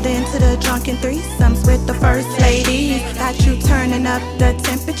tuned into the Drunken Threesomes with the First Ladies. Got you turning up the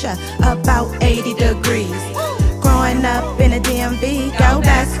temperature about 80 degrees. Growing up in a DMV, go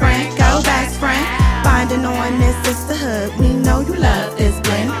best friend, go best friend. Finding on this sisterhood, we know you love this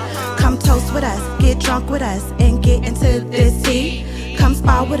blend. Come toast with us, get drunk with us, and get into this tea. Come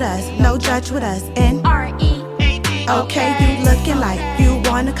spar with us, no judge with us, and R-E-A-D. Okay, you looking like you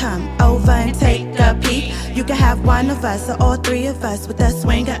wanna come over and take a peek. You can have one of us or all three of us with the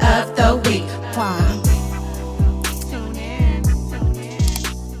swinger of the week. Wow.